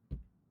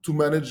to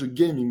manage a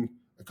gaming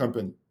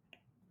company.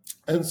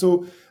 And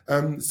so,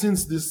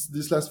 since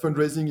this last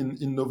fundraising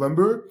in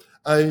November,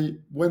 I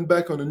went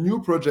back on a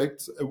new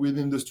project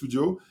within the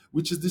studio,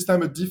 which is this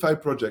time a DeFi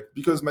project,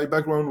 because my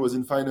background was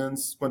in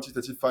finance,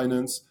 quantitative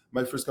finance.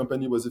 My first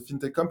company was a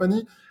fintech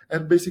company,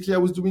 and basically I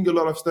was doing a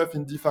lot of stuff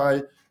in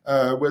DeFi,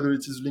 whether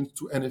it is linked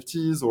to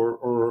NFTs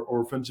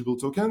or fungible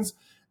tokens.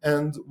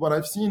 And what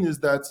I've seen is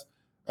that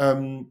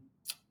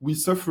I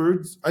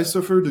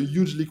suffered a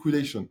huge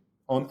liquidation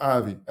on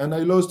Aave, and I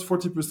lost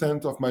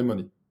 40% of my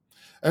money.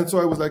 And so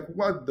I was like,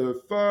 what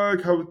the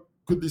fuck? How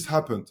could this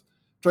happen?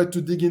 Tried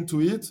to dig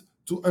into it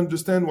to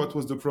understand what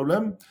was the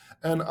problem.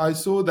 And I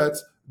saw that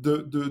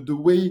the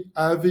way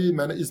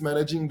Aave is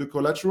managing the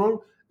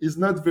collateral is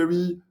not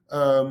very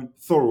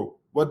thorough.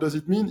 What does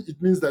it mean?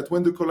 It means that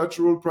when the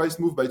collateral price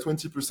moved by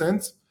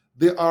 20%,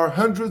 there are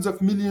hundreds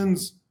of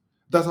millions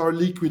that are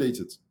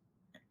liquidated.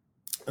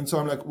 And so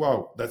I'm like,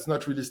 wow, that's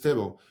not really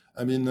stable.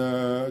 I mean,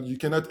 you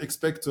cannot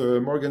expect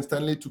Morgan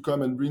Stanley to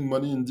come and bring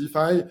money in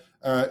DeFi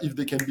if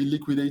they can be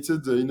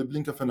liquidated in a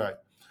blink of an eye.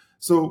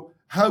 So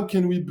how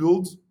can we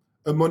build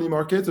a money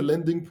market, a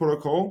lending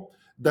protocol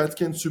that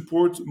can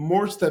support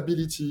more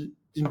stability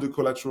in the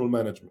collateral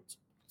management?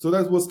 So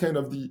that was kind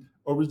of the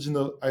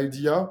original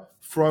idea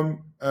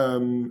from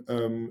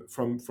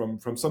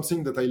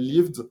something that I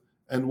lived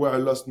and where I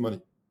lost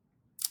money.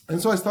 And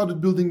so I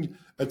started building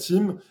a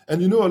team.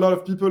 And a lot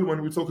of people,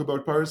 when we talk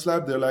about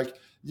PyratzLabs, they're like,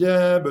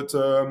 yeah, but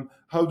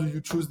how do you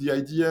choose the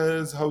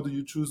ideas? How do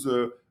you choose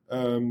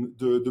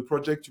the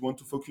project you want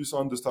to focus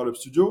on, the startup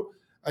studio?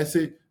 I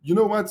say, you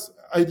know what?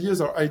 Ideas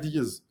are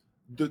ideas.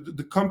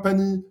 The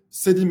company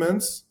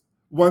sediments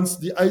once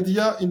the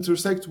idea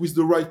intersects with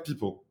the right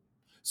people.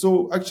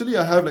 So actually,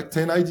 I have like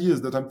 10 ideas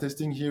that I'm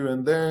testing here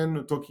and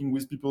then, talking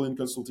with people in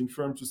consulting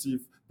firms to see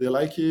if they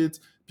like it,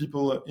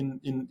 people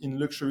in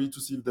luxury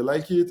to see if they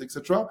like it,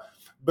 etc.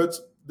 But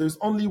there's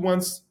only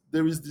once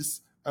there is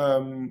this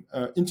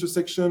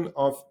intersection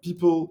of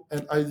people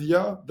and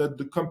idea that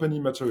the company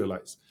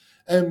materialize.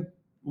 And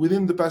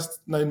within the past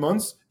 9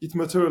 months, it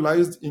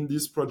materialized in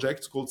this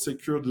project called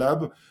Secured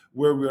Lab,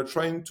 where we are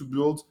trying to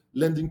build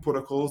lending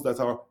protocols that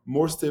are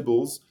more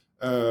stable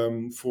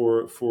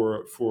for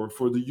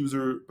the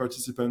user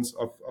participants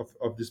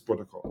of this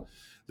protocol.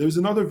 There is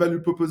another value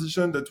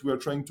proposition that we are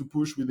trying to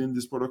push within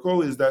this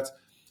protocol is that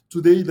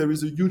today there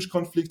is a huge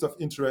conflict of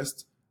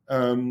interest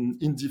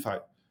in DeFi.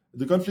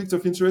 The conflict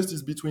of interest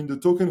is between the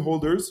token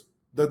holders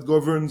that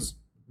governs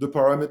the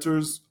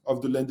parameters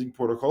of the lending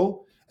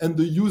protocol and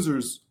the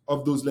users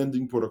of those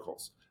lending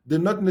protocols. They're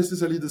not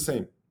necessarily the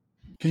same.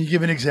 Can you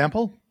give an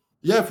example?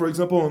 Yeah, for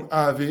example, on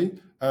Aave,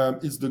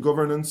 it's the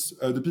governance,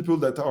 the people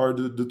that are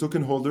the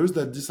token holders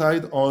that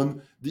decide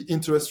on the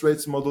interest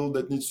rates model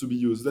that needs to be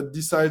used, that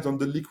decide on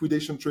the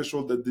liquidation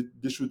threshold that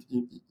they should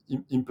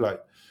imply.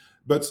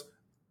 But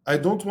I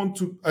don't want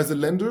to, as a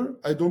lender,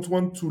 I don't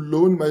want to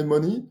loan my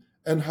money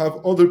and have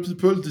other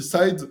people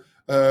decide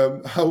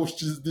how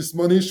this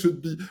money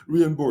should be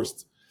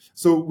reimbursed.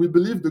 So we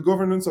believe the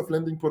governance of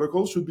lending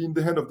protocols should be in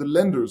the hand of the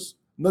lenders,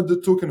 not the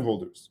token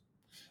holders.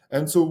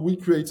 And so we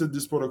created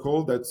this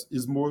protocol that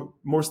is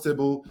more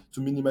stable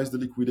to minimize the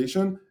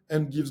liquidation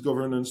and gives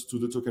governance to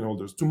the token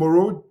holders.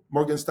 Tomorrow,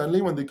 Morgan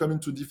Stanley, when they come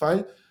into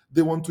DeFi,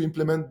 they want to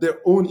implement their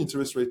own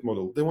interest rate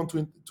model. They want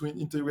to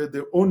integrate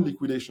their own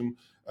liquidation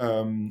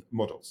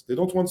models. They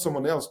don't want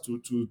someone else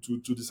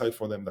to decide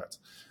for them that.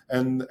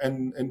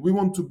 And we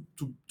want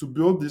to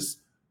build this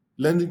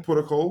lending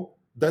protocol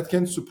that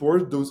can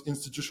support those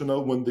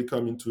institutional when they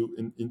come into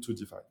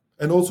DeFi.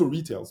 And also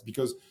retails,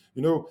 because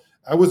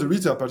I was a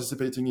retail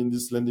participating in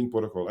this lending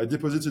protocol. I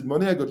deposited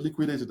money, I got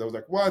liquidated. I was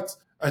like, what?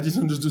 I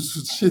didn't do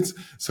shit.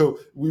 So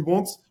we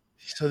want.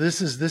 So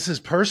this is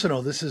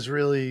personal. This is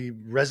really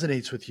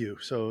resonates with you.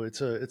 So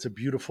it's a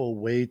beautiful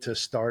way to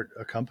start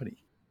a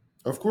company.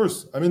 Of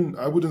course. I mean,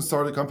 I wouldn't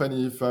start a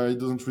company if it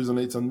doesn't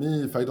resonate on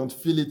me, if I don't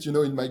feel it,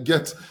 in my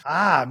gut.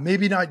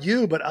 Maybe not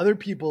you, but other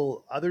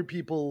people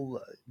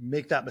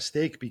make that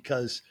mistake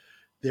because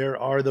there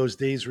are those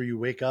days where you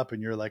wake up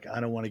and you're like,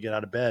 I don't want to get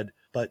out of bed.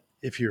 But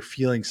if you're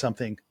feeling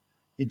something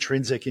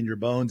intrinsic in your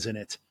bones in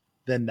it,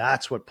 then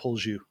that's what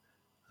pulls you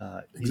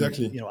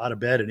exactly out of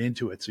bed and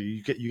into it. So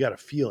you got to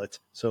feel it.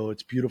 So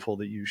it's beautiful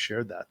that you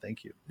shared that.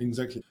 Thank you.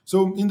 Exactly.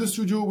 So in the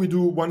studio, we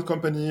do one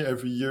company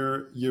every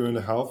year and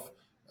a half.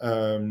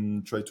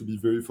 Try to be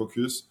very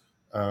focused.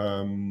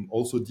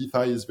 Also,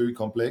 DeFi is very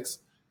complex.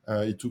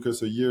 It took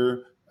us a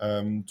year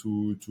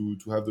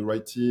to have the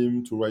right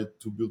team, to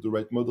build the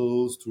right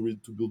models, to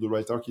build the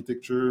right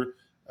architecture.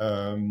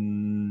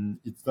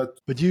 It's not.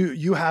 But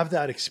you have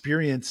that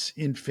experience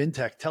in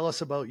fintech. Tell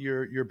us about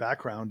your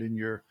background and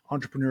your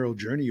entrepreneurial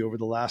journey over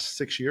the last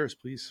 6 years,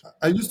 please.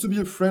 I used to be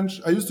a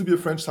French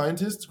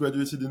scientist,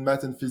 graduated in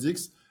math and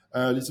physics.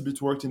 A little bit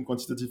worked in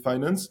quantitative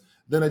finance.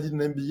 Then I did an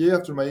MBA.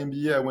 After my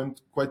MBA, I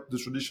went quite the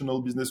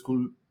traditional business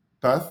school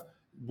path.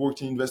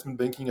 Worked in investment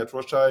banking at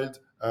Rothschild.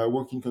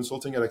 Worked in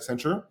consulting at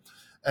Accenture.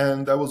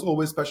 And I was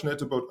always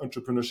passionate about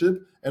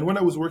entrepreneurship. And when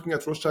I was working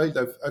at Rothschild,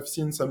 I've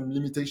seen some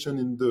limitation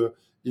in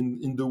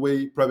the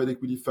way private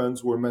equity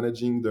funds were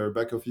managing their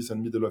back office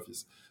and middle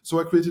office. So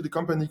I created a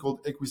company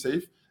called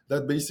EquiSafe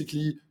that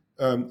basically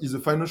is a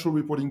financial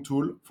reporting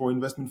tool for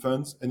investment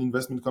funds and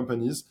investment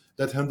companies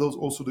that handles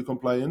also the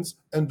compliance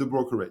and the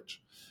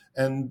brokerage.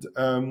 And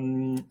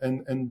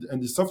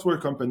the software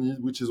company,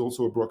 which is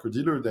also a broker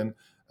dealer, then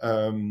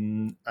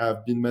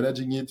I've been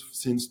managing it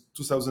since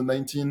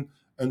 2019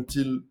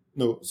 until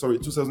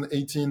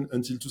 2018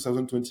 until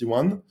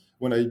 2021,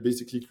 when I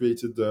basically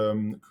created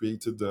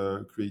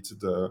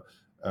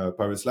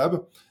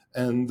PyratzLabs.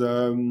 And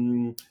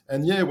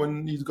yeah,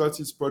 when it got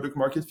its product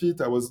market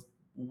fit, I was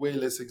way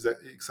less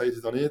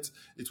excited on it.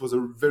 It was a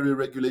very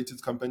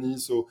regulated company,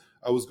 so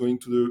I was going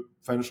to the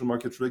financial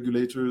market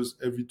regulators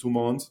every 2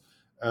 months,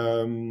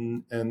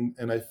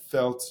 and I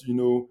felt,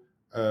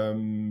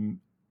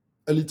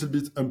 a little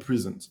bit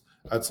imprisoned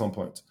at some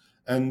point.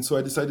 And so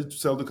I decided to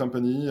sell the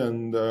company,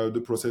 and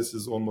the process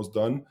is almost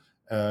done.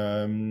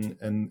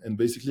 And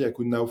basically, I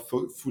could now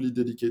fully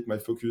dedicate my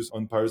focus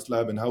on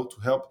PyratzLabs and how to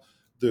help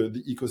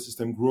the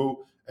ecosystem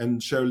grow,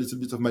 and share a little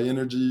bit of my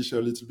energy, share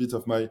a little bit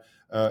of my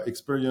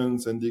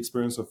experience and the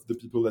experience of the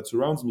people that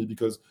surrounds me.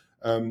 Because,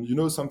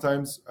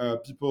 sometimes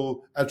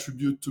people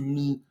attribute to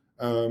me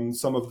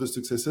some of the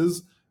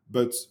successes,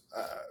 but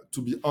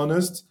to be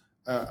honest,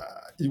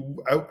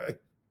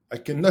 I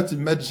cannot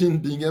imagine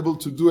being able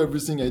to do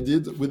everything I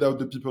did without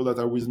the people that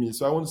are with me.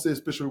 So I want to say a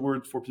special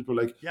word for people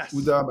like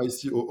Uda, my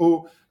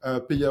COO,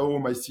 Peyao,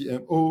 my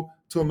CMO,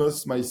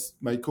 Thomas,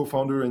 my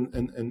co-founder and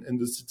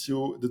the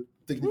CTO, the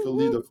technical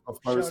lead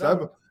of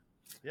PyratzLabs.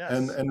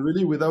 Yes. And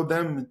really, without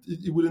them,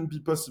 it wouldn't be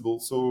possible.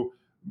 So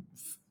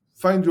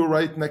find your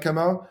right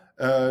nakama,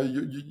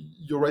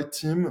 your right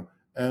team,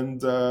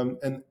 and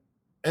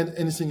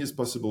anything is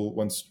possible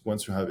once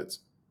you have it.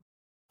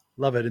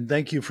 Love it. And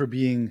thank you for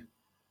being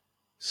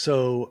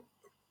so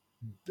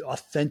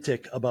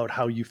authentic about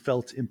how you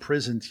felt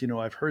imprisoned.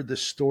 I've heard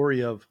this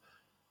story of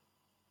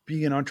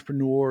being an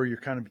entrepreneur. You're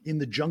kind of in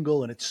the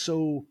jungle and it's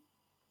so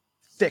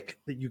thick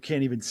that you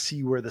can't even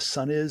see where the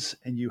sun is,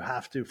 and you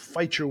have to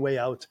fight your way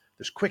out.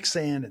 There's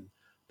quicksand and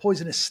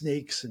poisonous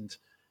snakes, and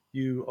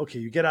you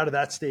get out of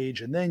that stage,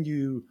 and then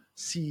you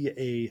see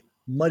a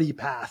muddy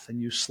path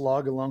and you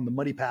slog along the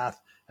muddy path,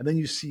 and then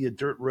you see a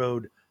dirt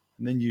road,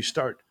 and then you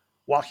start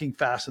walking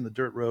fast on the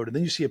dirt road, and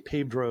then you see a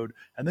paved road,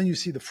 and then you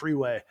see the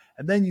freeway,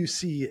 and then you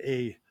see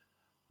a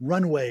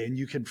runway, and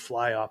you can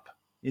fly up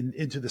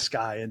into the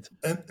sky. And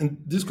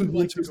this could be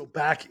like to go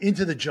back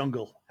into the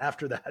jungle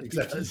after that,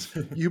 because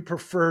you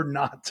prefer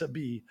not to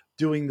be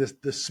doing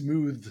the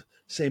smooth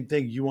same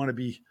thing. You want to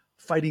be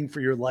fighting for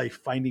your life,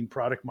 finding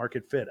product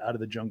market fit out of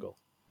the jungle.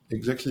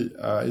 Exactly.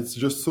 It's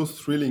just so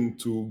thrilling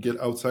to get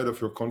outside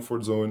of your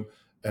comfort zone,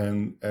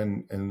 and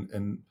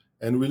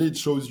really it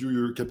shows you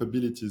your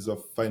capabilities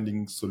of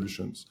finding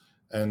solutions.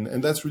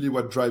 And that's really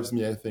what drives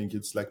me. I think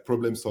it's like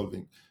problem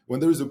solving. When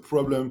there is a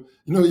problem,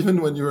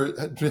 even when you're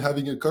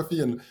having a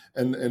coffee and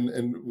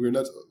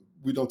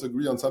we don't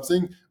agree on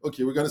something,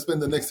 okay, we're going to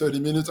spend the next 30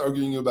 minutes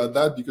arguing about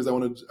that because I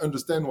want to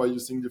understand why you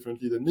think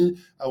differently than me.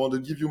 I want to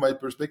give you my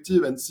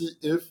perspective and see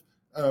if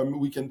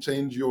we can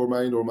change your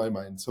mind or my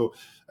mind. So,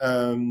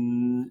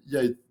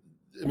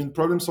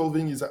 problem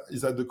solving is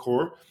at the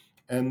core.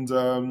 And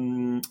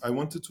I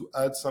wanted to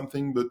add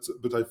something, but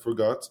I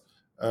forgot.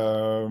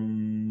 I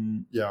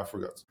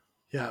forgot.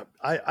 Yeah,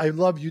 I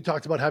love you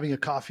talked about having a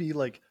coffee.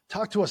 Like,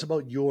 talk to us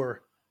about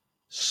your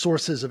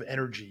sources of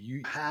energy.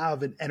 You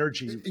have an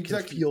energy. You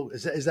exactly. Can feel.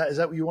 Is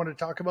that what you wanted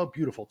to talk about?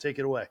 Beautiful. Take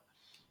it away.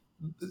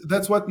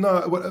 That's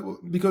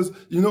because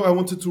I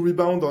wanted to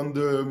rebound on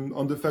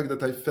the fact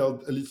that I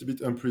felt a little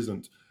bit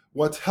imprisoned.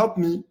 What helped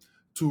me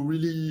to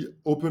really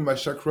open my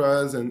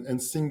chakras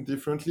and think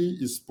differently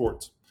is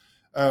sport.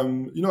 I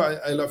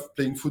love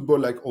playing football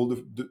like all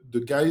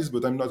the guys,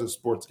 but I'm not a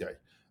sports guy.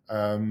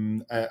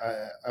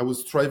 I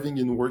was thriving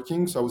in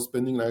working, so I was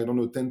spending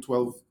 10,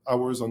 12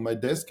 hours on my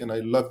desk, and I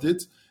loved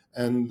it.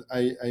 And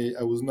I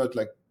was not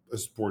like a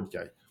sport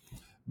guy.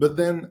 But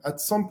then at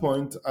some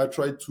point, I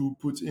tried to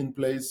put in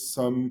place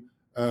some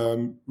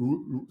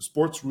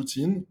sports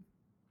routine.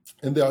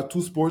 And there are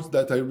two sports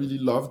that I really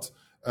loved.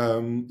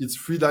 It's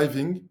free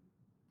diving.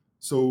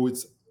 So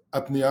it's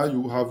apnea.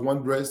 You have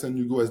one breath and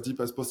you go as deep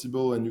as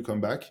possible and you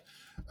come back.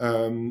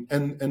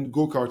 And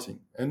go-karting.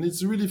 And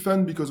it's really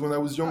fun because when I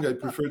was young, I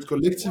preferred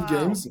collective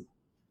games.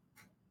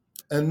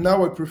 And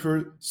now I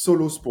prefer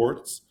solo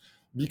sports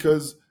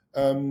because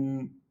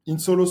in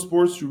solo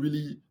sports,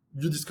 you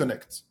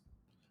disconnect.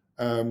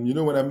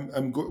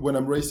 When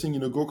I'm racing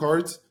in a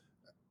go-kart,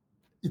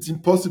 it's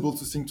impossible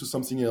to think to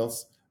something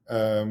else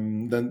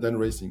than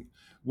racing.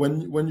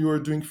 When you are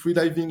doing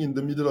freediving in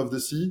the middle of the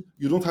sea,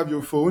 you don't have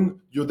your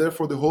phone. You're there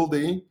for the whole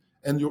day,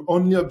 and your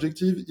only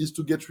objective is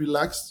to get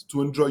relaxed,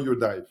 to enjoy your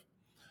dive.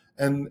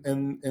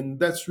 And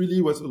that's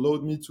really what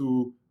allowed me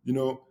to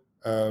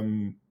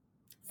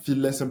feel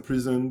less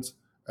imprisoned,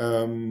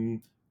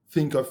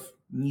 think of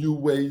new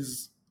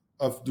ways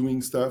of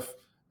doing stuff,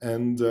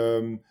 and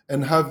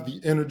have the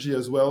energy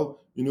as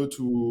well,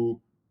 to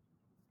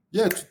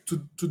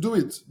do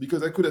it,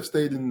 because I could have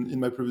stayed in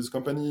my previous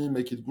company,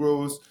 make it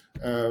grow,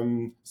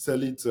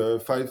 sell it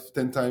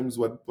 5-10 times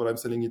what I'm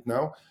selling it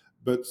now.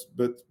 But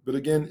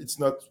again, it's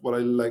not what I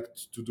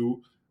liked to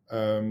do.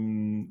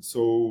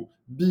 So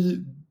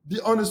be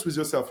honest with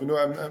yourself.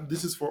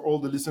 This is for all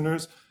the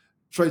listeners.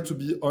 Try to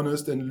be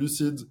honest and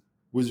lucid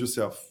with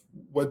yourself.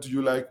 What do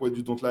you like? What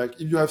you don't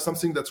like? If you have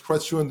something that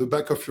scratches you on the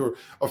back of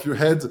your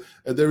head,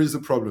 there is a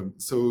problem.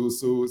 So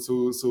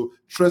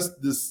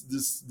trust this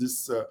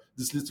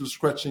little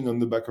scratching on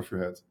the back of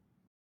your head.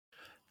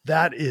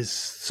 That is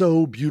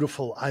so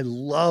beautiful. I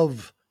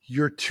love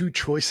your two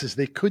choices.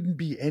 They couldn't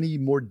be any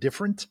more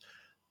different.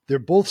 They're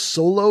both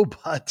solo,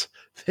 but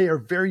they are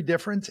very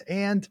different.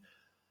 And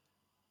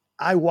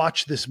I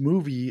watched this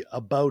movie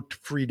about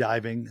free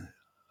diving.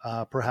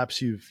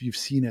 Perhaps you've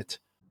seen it.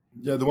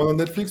 Yeah, the one on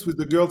Netflix with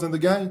the girls and the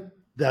guy.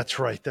 That's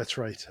right. That's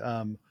right.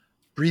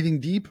 Breathing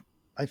Deep,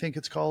 I think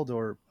it's called.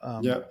 Or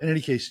Yeah, in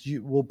any case,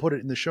 we'll put it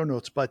in the show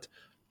notes. But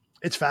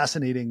it's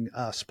fascinating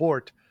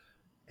sport,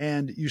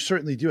 and you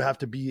certainly do have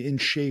to be in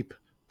shape.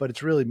 But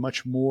it's really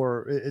much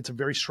more. It's a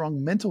very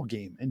strong mental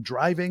game, and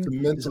driving it's a is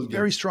a mental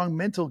very game. strong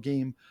mental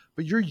game.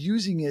 But you're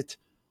using it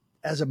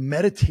as a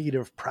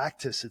meditative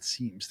practice, it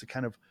seems, to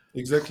kind of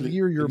Exactly,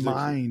 clear your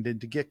exactly. mind and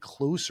to get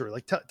closer.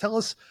 Like tell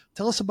us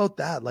about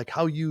that, like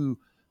how you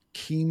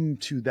came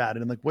to that,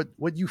 and like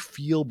what you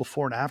feel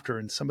before and after,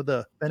 and some of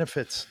the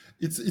benefits.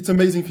 It's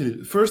amazing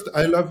feeling. First,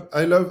 I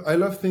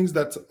love things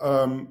that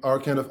are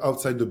kind of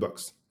outside the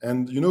box.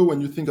 And when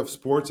you think of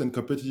sports and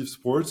competitive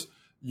sports,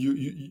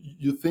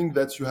 you think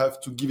that you have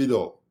to give it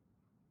all.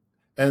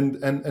 And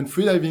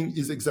freediving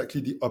is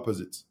exactly the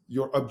opposite.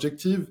 Your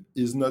objective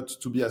is not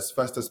to be as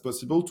fast as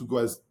possible, to go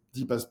as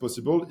deep as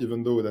possible,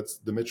 even though that's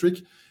the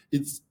metric.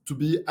 It's to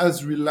be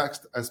as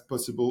relaxed as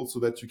possible so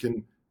that you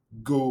can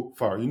go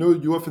far.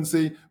 You often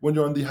say when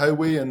you're on the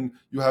highway and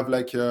you have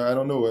like I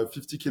don't know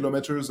 50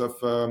 kilometers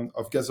of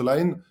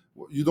gasoline,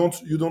 you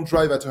don't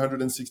drive at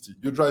 160.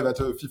 You drive at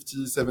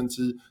 50,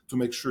 70 to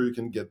make sure you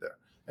can get there.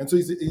 And so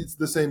it's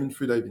the same in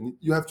freediving.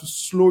 You have to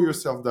slow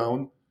yourself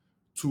down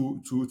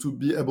to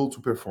be able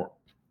to perform.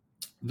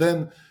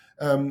 Then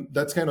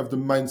that's kind of the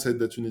mindset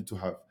that you need to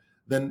have.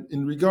 Then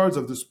in regards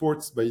of the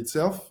sports by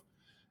itself,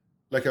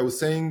 like I was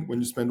saying, when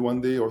you spend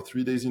 1 day or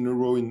 3 days in a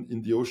row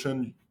in the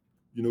ocean,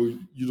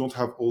 you don't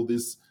have all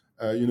these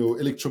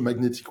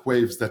electromagnetic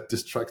waves that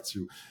distract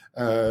you.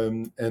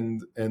 And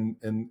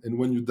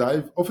when you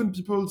dive, often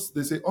people,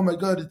 they say, oh my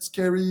God, it's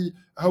scary.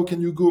 How can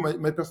you go?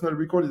 My personal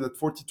record is at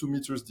 42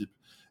 meters deep.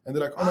 And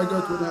they're like, oh my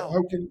God,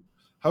 Wow.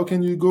 how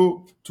can you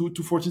go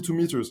to 42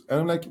 meters? And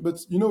I'm like,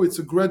 but it's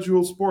a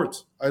gradual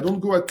sport. I don't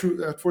go at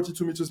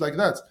 42 meters like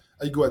that.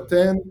 I go at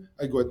 10,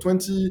 I go at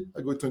 20,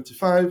 I go at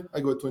 25, I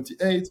go at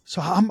 28.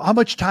 So how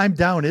much time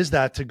down is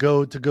that to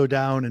go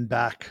down and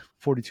back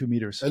 42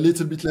 meters? A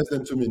little bit less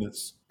than 2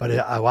 minutes. But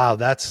wow,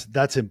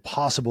 that's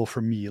impossible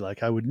for me.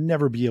 Like I would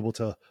never be able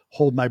to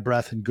hold my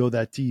breath and go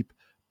that deep.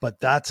 But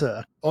that's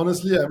a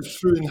Honestly, I'm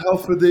sure in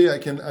half a day I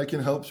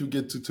can help you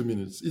get to 2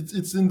 minutes.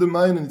 It's in the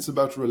mind and it's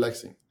about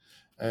relaxing.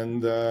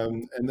 And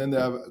then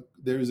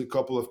there is a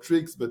couple of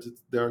tricks, but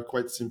they are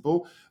quite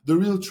simple. The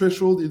real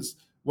threshold is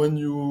when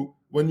you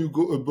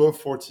go above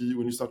 40,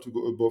 when you start to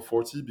go above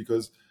 40,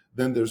 because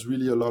then there's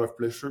really a lot of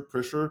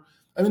pressure.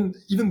 I mean,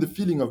 even the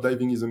feeling of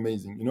diving is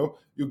amazing.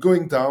 You're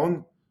going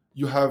down,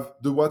 you have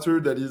the water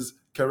that is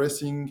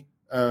caressing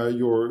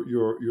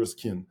your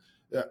skin.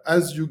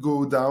 As you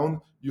go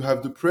down, you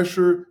have the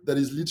pressure that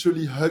is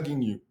literally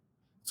hugging you.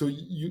 So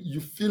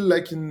you feel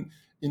like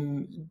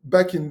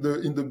back in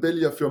the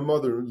belly of your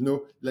mother.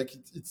 Like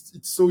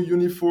it's so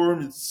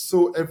uniform, it's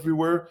so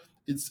everywhere.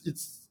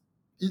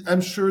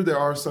 I'm sure there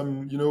are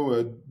some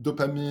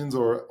dopamines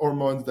or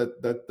hormones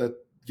that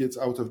gets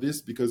out of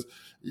this, because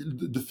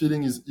the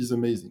feeling is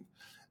amazing.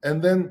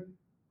 And then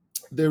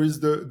there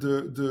is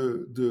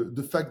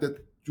the fact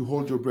that you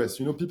hold your breath.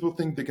 People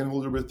think they can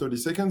hold your breath 30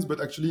 seconds,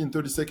 but actually in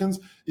 30 seconds,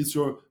 it's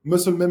your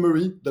muscle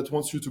memory that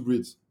wants you to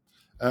breathe.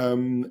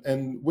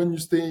 And when you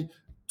stay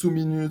 2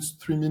 minutes,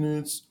 3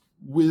 minutes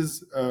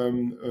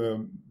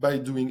by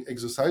doing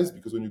exercise,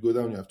 because when you go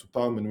down, you have to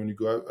palm, and when you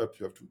go up,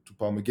 you have to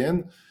palm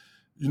again.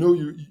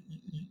 You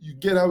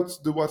get out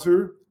the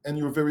water and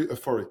you're very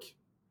euphoric.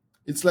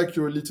 It's like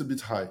you're a little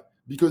bit high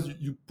because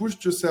you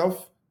pushed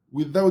yourself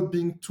without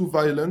being too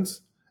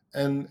violent,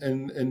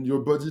 and your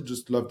body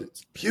just loved it.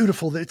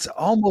 beautiful. It's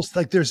almost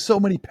like there's so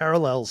many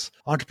parallels.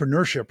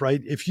 Entrepreneurship,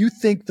 right? If you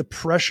think the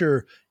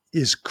pressure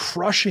is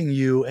crushing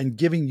you and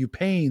giving you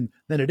pain,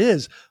 then it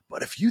is.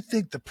 But if you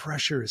think the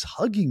pressure is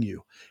hugging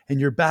you and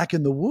you're back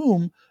in the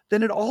womb,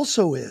 then it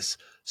also is.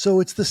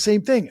 So it's the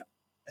same thing.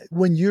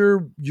 When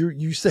you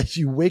said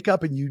you wake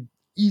up and you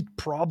eat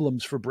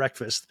problems for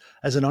breakfast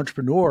as an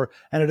entrepreneur,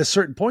 and at a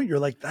certain point you're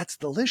like, that's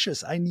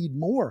delicious, I need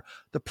more.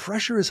 The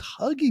pressure is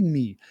hugging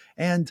me,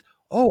 and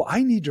oh,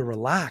 I need to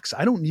relax.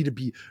 I don't need to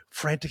be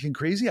frantic and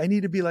crazy. I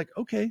need to be like,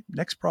 okay,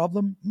 next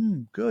problem,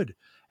 good.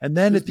 And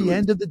then at Just the do it.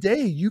 end of the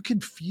day, you can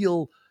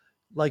feel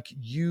like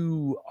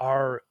you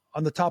are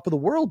on the top of the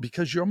world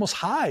because you're almost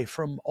high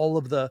from all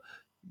of the,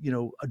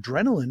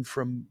 adrenaline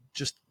from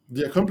just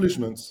the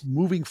accomplishments.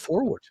 moving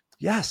forward.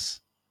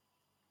 Yes.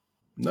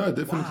 No,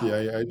 definitely.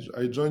 Wow.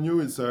 I join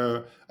you.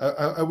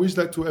 I wish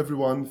that to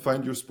everyone.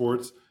 Find your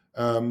sport.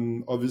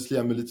 Obviously,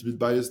 I'm a little bit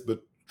biased,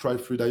 but try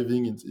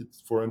freediving.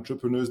 It's for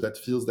entrepreneurs that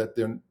feels that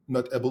they're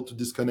not able to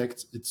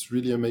disconnect. It's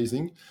really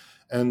amazing,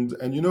 and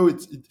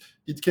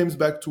it comes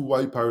back to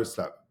why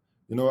PyratzLabs.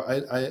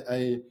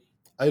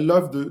 I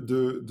love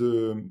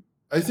the.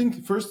 I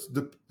think first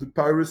the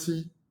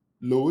piracy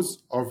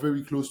laws are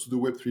very close to the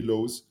Web3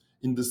 laws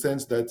in the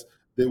sense that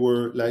they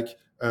were like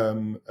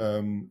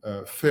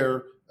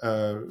fair.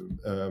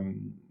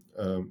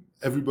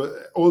 Everybody,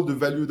 all the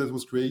value that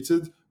was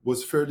created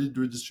was fairly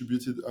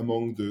redistributed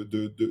among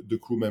the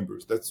crew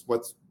members. That's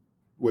what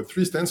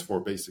Web3 stands for,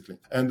 basically.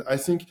 And I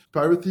think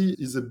piracy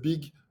is a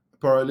big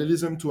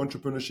parallelism to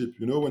entrepreneurship.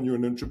 When you're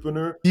an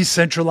entrepreneur,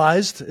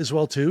 decentralized as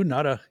well too,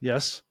 not a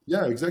yes.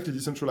 Yeah, exactly,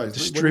 decentralized.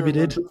 Distributed. When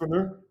you're an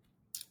entrepreneur,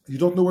 you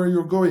don't know where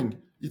you're going.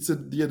 It's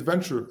the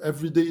adventure.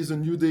 Every day is a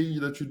new day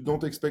that you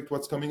don't expect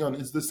what's coming on.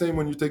 It's the same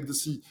when you take the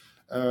sea.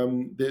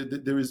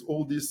 There is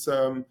all this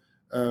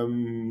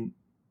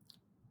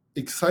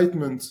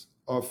excitement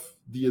of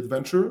the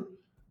adventure,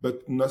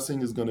 but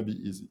nothing is going to be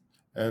easy.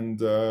 And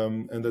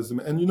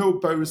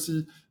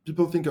piracy.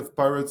 People think of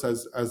pirates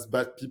as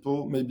bad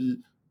people, maybe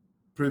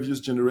previous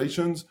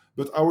generations,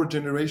 but our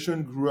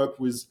generation grew up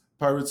with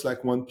pirates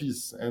like One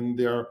Piece, and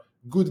they are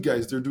good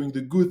guys. They're doing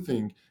the good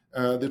thing.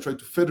 They try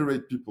to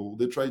federate people.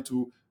 They try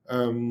to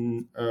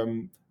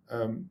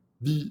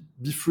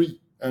be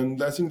free.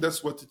 And I think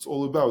that's what it's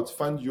all about.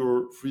 Find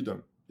your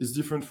freedom. It's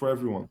different for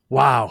everyone.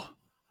 Wow.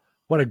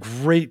 What a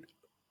great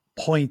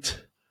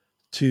point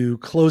to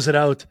close it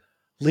out.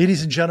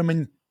 Ladies and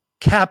gentlemen,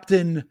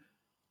 Captain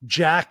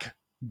Jack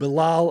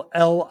Bilal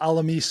El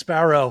Alami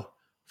Sparrow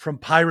from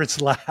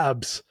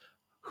PyratzLabs.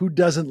 Who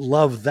doesn't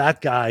love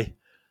that guy?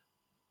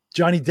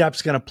 Johnny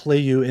Depp's going to play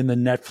you in the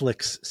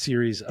Netflix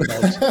series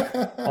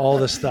about all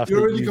the stuff you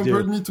that already you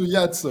compared do. me to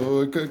Yacht,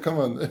 so come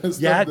on.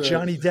 Yacht,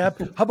 Johnny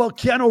Depp. How about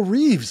Keanu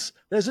Reeves?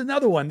 There's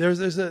another one.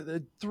 There's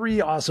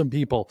three awesome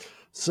people.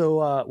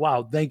 So,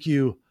 wow, thank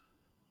you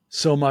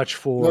so much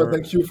for... No,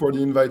 thank you for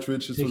the invite,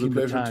 Rich. It was a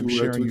pleasure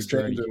to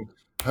exchange and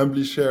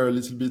humbly share a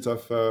little bit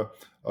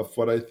of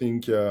what I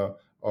think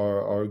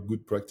are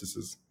good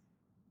practices.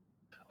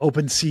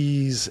 Open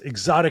seas,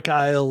 exotic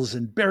isles,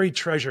 and buried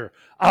treasure.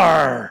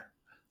 Arr!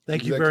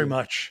 Thank you very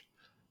much.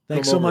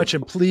 Thanks so much.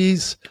 And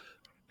please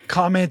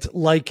comment,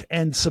 like,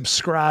 and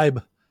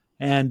subscribe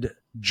and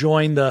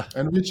join the...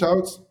 And reach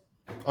out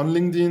on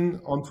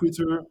LinkedIn, on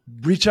Twitter.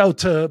 Reach out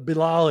to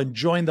Bilal and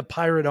join the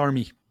Pirate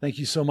Army. Thank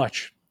you so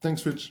much.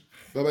 Thanks, Rich.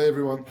 Bye-bye,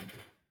 everyone.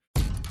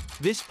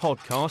 This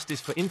podcast is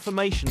for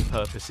information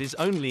purposes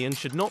only and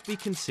should not be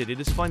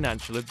considered as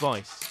financial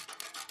advice.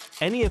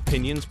 Any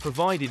opinions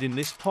provided in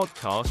this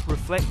podcast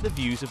reflect the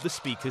views of the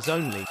speakers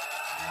only.